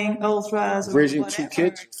running, ultras, or raising whatever. 2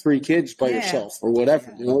 kids, 3 kids by yourself, or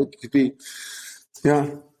whatever. You know, it could be,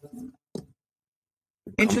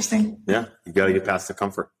 Interesting. Yeah, you got to get past the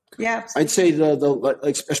comfort. Yeah, I'd say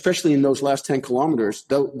like, especially in those last 10 kilometers,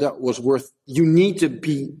 that was worth. You need to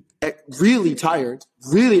be really tired,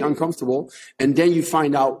 really uncomfortable, and then you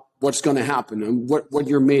find out what's going to happen and what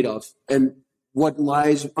you're made of and what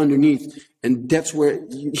lies underneath, and that's where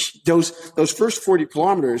those first 40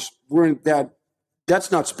 kilometers weren't that.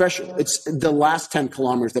 That's not special. It's the last 10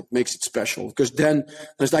 kilometers that makes it special, because then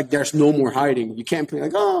there's no more hiding. You can't be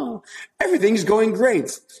like, oh, everything's going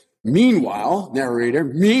great. Meanwhile,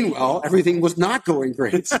 everything was not going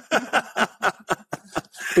great.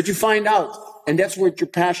 But you find out, and that's where your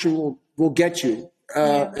passion will get you.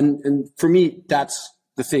 And for me, that's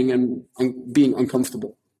the thing, and being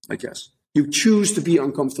uncomfortable, I guess. You choose to be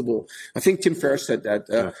uncomfortable. I think Tim Ferriss said that.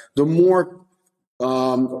 The more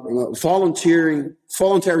voluntary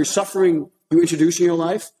suffering you introduce in your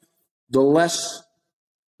life, the less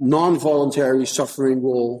non-voluntary suffering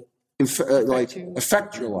will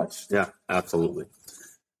affect your life. Yeah, absolutely.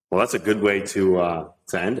 Well, that's a good way to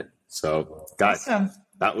end it. So, guys,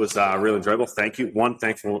 that was really enjoyable. Thank you.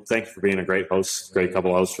 Thank you for being a great host, great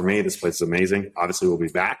couple hosts for me. This place is amazing. Obviously, we'll be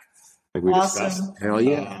back, like we discussed. Hell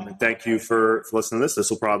yeah. Thank you for listening to this.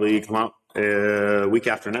 This will probably come out week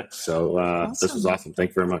after next. So This was awesome.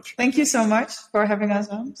 Thank you very much. Thank you so much for having us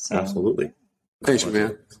on. Absolutely. Thanks,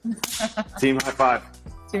 man. Team high five.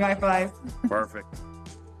 Team high five. Perfect.